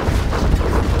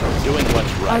 Doing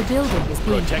what's right. Our building is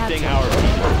being Protecting captured.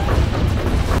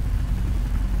 our people.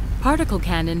 Particle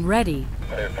cannon ready.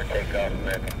 Clear for takeoff,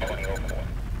 American 2004.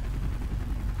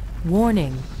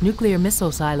 Warning, nuclear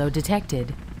missile silo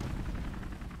detected.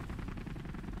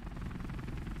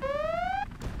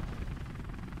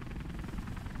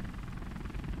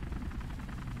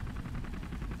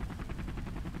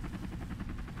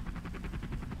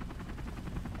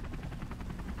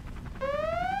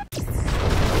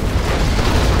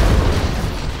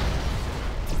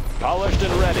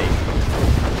 Polished and ready.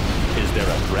 Is there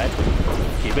a threat?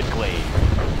 Keep it clean.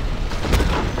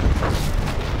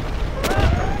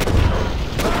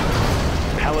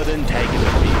 Paladin taking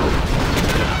the field.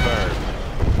 Confirmed.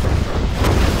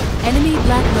 Enemy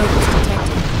Black Lotus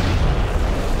detected.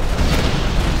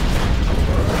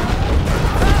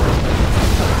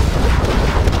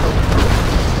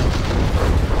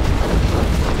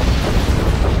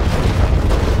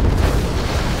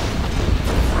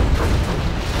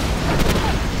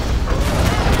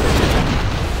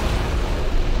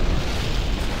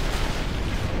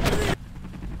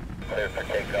 Clear for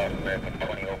takeoff, American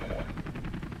 2004.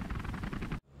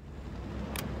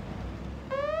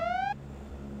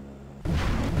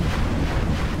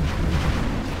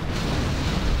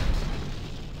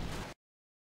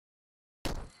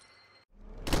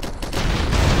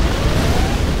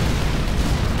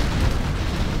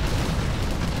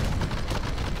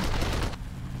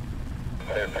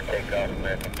 Clear for takeoff,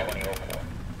 American 2004.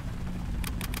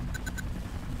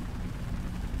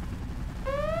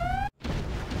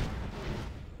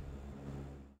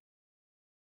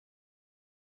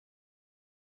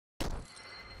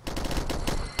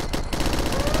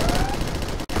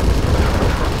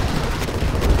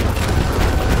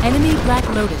 Enemy Black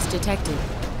Lotus detected.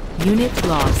 Unit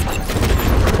lost.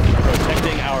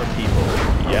 Protecting our people.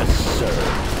 Yes, sir.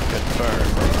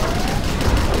 Confirmed.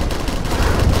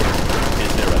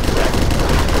 Is there a threat?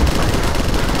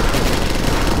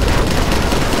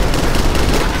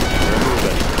 We're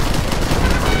moving.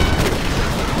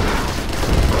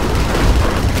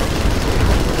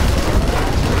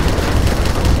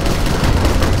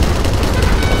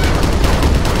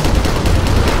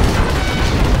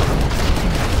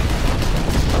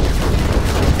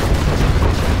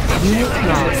 Unit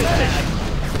lost.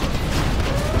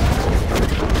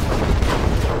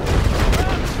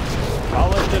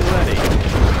 Polished and ready.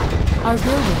 Our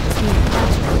building is being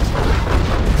captured.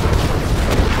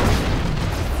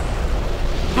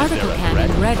 Particle there a cannon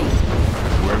threat? ready.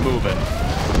 We're moving.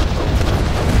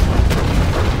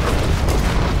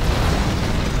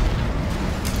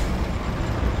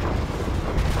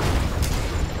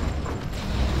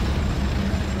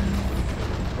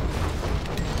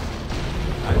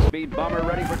 High-speed bomber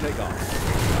ready for takeoff.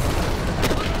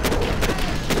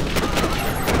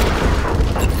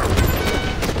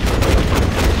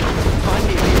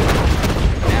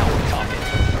 Now we're talking.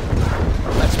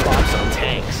 Let's bomb some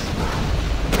tanks.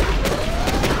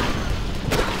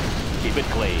 Keep it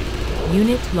clean.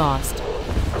 Unit lost.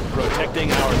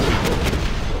 Protecting our people.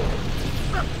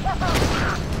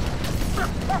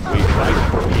 We fight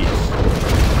for peace.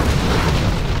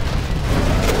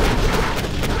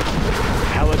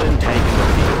 Paladin taking the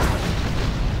field.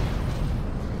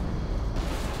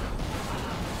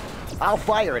 I'll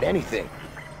fire at anything.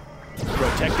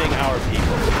 Protecting our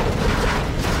people.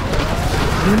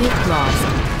 Unit lost.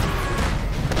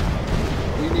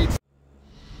 We need...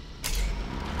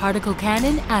 Particle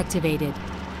cannon activated.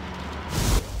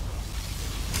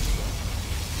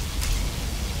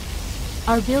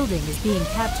 Our building is being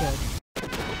captured.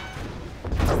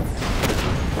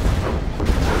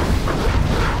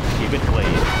 Keep it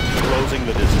clean. Closing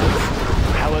the distance.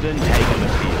 Paladin taking the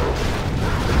field.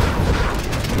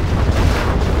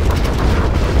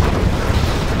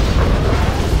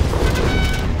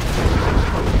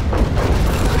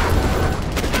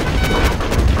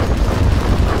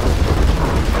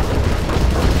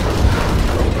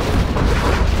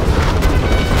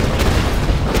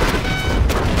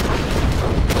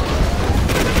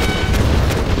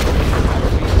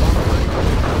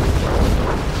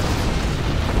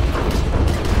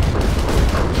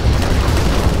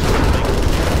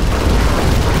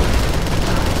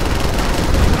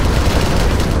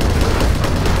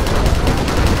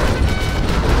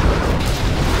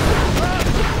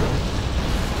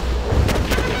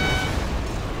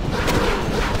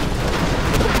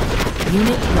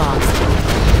 Unit lost.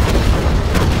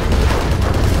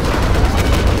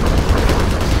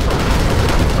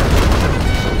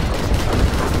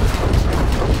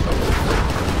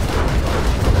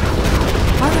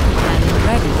 Particle cannon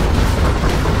ready.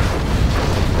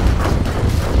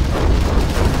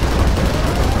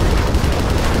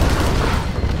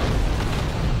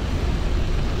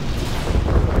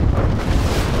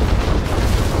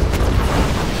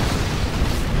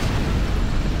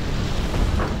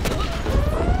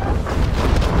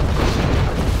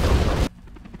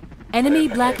 Enemy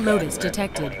Black Lotus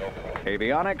detected.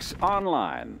 Avionics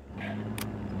online.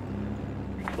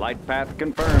 Flight path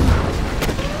confirmed.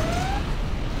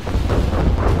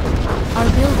 Our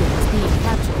building is being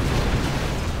captured.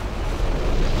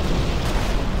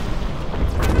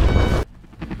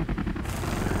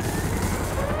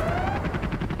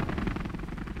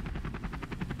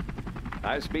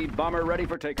 High-speed bomber ready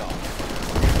for takeoff.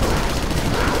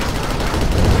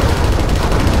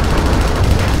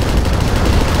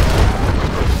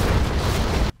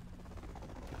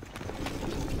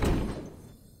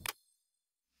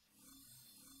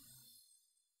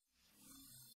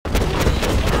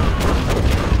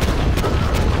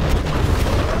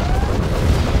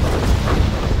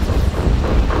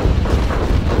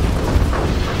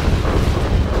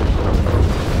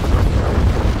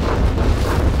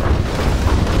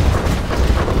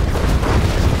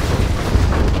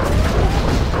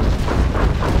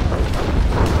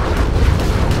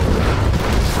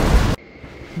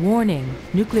 Warning,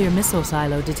 nuclear missile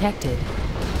silo detected.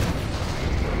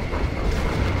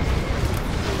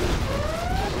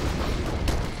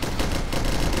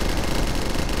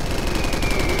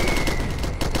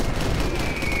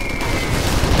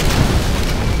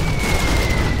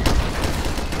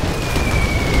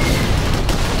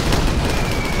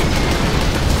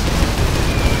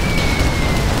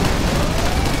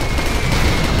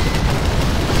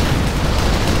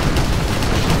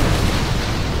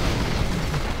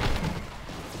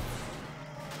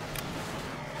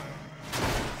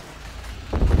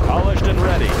 Polished and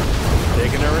ready.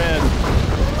 Taking her in.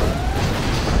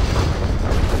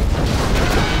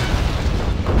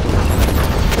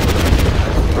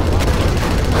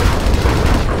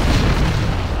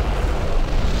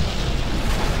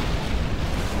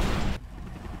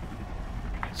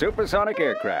 Supersonic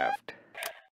aircraft.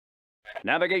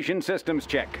 Navigation systems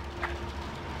check.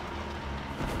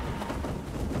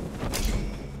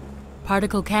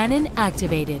 Particle cannon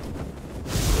activated.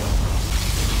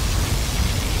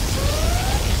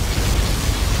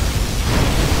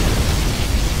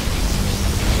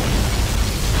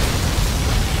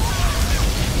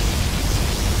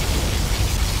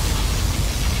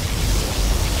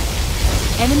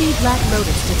 Enemy Black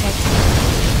Lotus detected.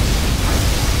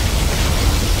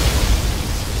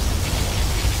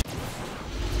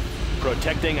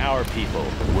 Protecting our people.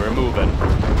 We're moving.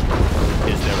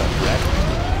 Is there a threat?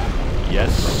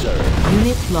 Yes, sir.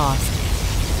 Unit lost.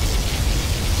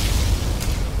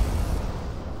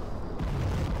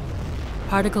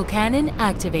 Particle cannon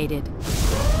activated.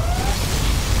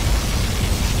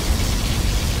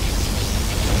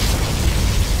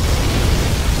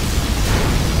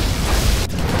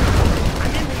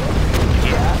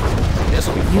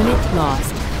 Unit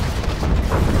lost.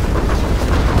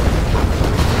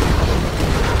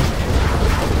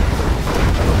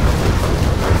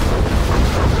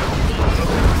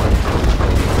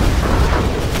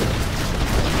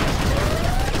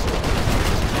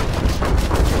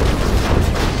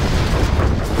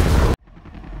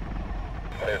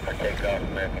 Clear for takeoff,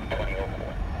 American 2004.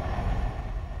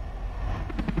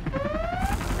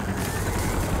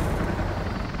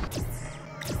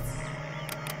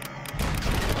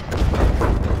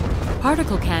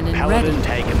 Particle cannon Paladin ready.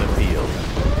 tank in the field.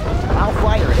 I'll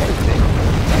fire at anything.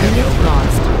 Unit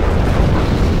lost.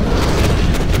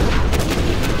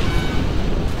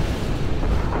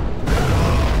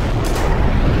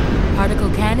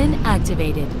 Particle cannon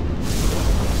activated.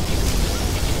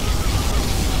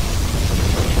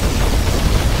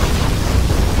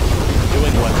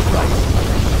 Doing what's right.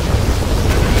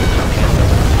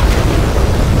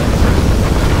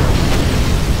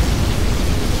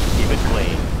 Keep it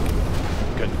clean.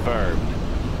 Confirmed.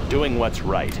 Doing what's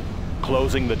right.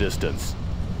 Closing the distance.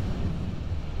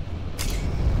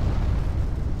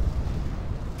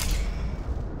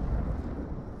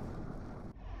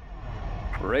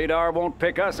 Radar won't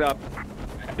pick us up.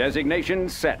 Designation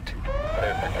set.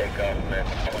 Clear for takeoff,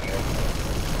 American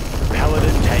 2004.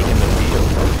 Paladin tank in the field.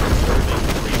 Serving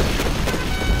freely.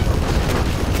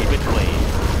 Keep it clean.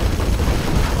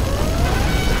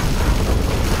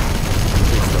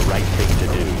 It's the right thing to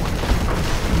do.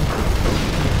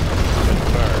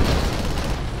 Confirmed.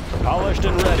 Polished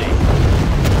and ready.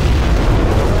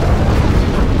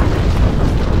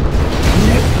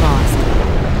 Unit lost.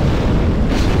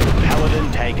 Paladin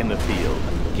tank in the field.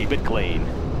 Keep it clean.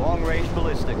 Long-range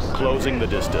ballistics. Closing the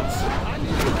distance.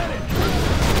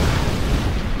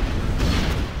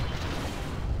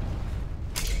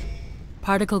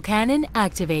 Particle cannon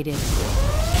activated.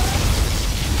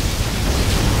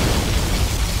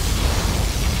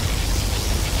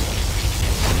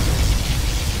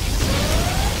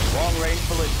 Long-range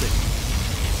ballistics.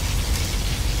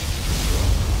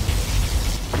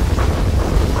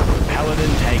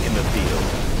 Paladin tank in the field.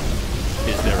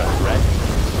 Is there a threat?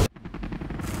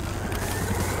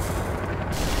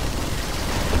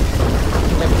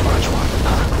 Let me launch one.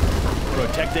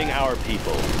 Protecting our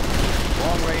people.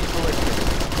 Long-range ballistics.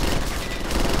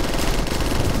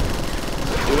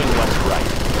 Doing what's right.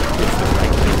 It's the right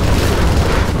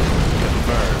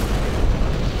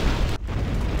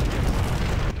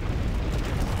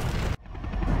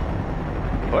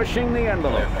Pushing the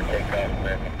envelope. For takeoff,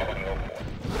 American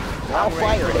 2004. I'll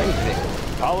fire at anything.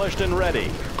 Polished and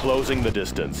ready. Closing the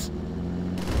distance.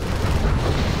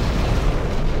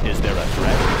 Is there a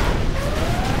threat?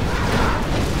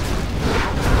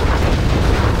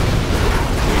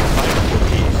 We fight for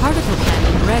peace. Particle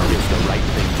cannon ready. Is the right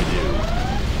thing to do.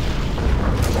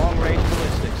 Long-range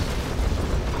ballistics.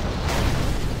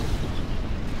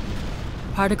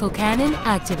 Particle cannon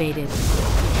activated.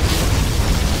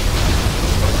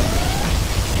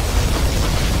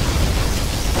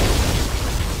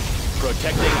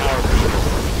 Protecting our people.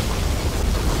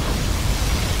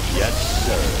 Yes,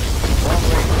 sir.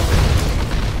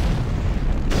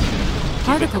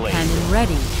 Particle clean. cannon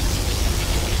ready.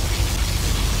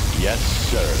 Yes,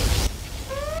 sir.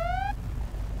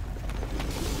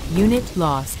 Unit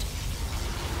lost.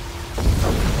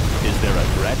 Is there a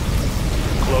threat?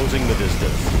 Closing the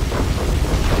distance.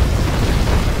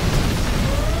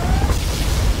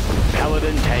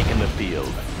 Paladin tank in the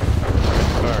field.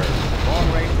 Confirmed.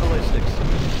 Long-range ballistics.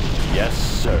 Yes,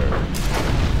 sir.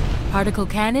 Particle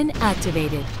cannon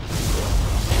activated.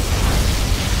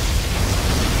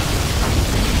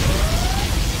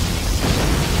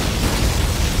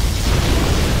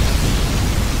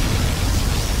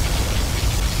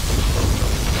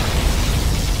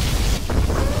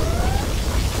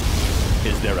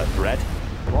 Is there a threat?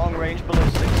 Long-range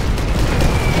ballistics.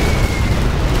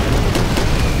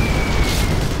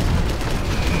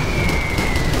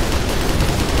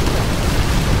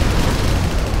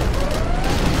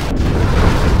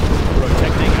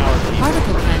 Protecting our people.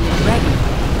 Particle cannon ready.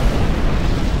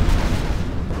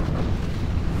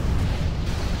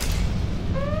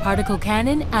 Particle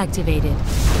cannon activated.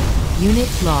 Unit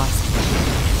lost.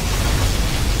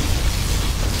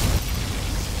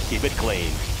 Keep it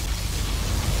clean.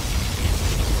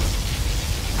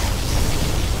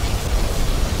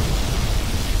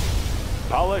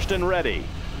 Polished and ready.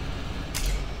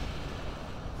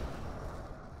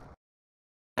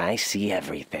 I see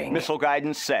everything. Missile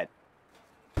guidance set.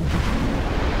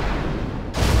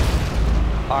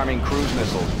 Arming cruise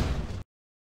missiles.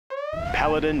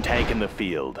 Paladin tank in the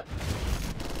field.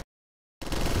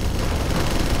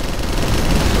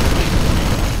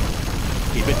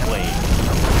 Keep it clean.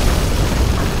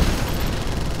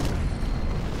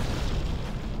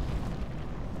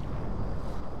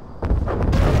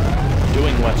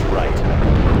 Doing what's right.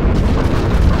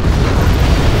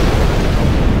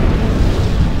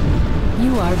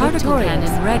 You are particle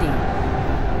cannon ready.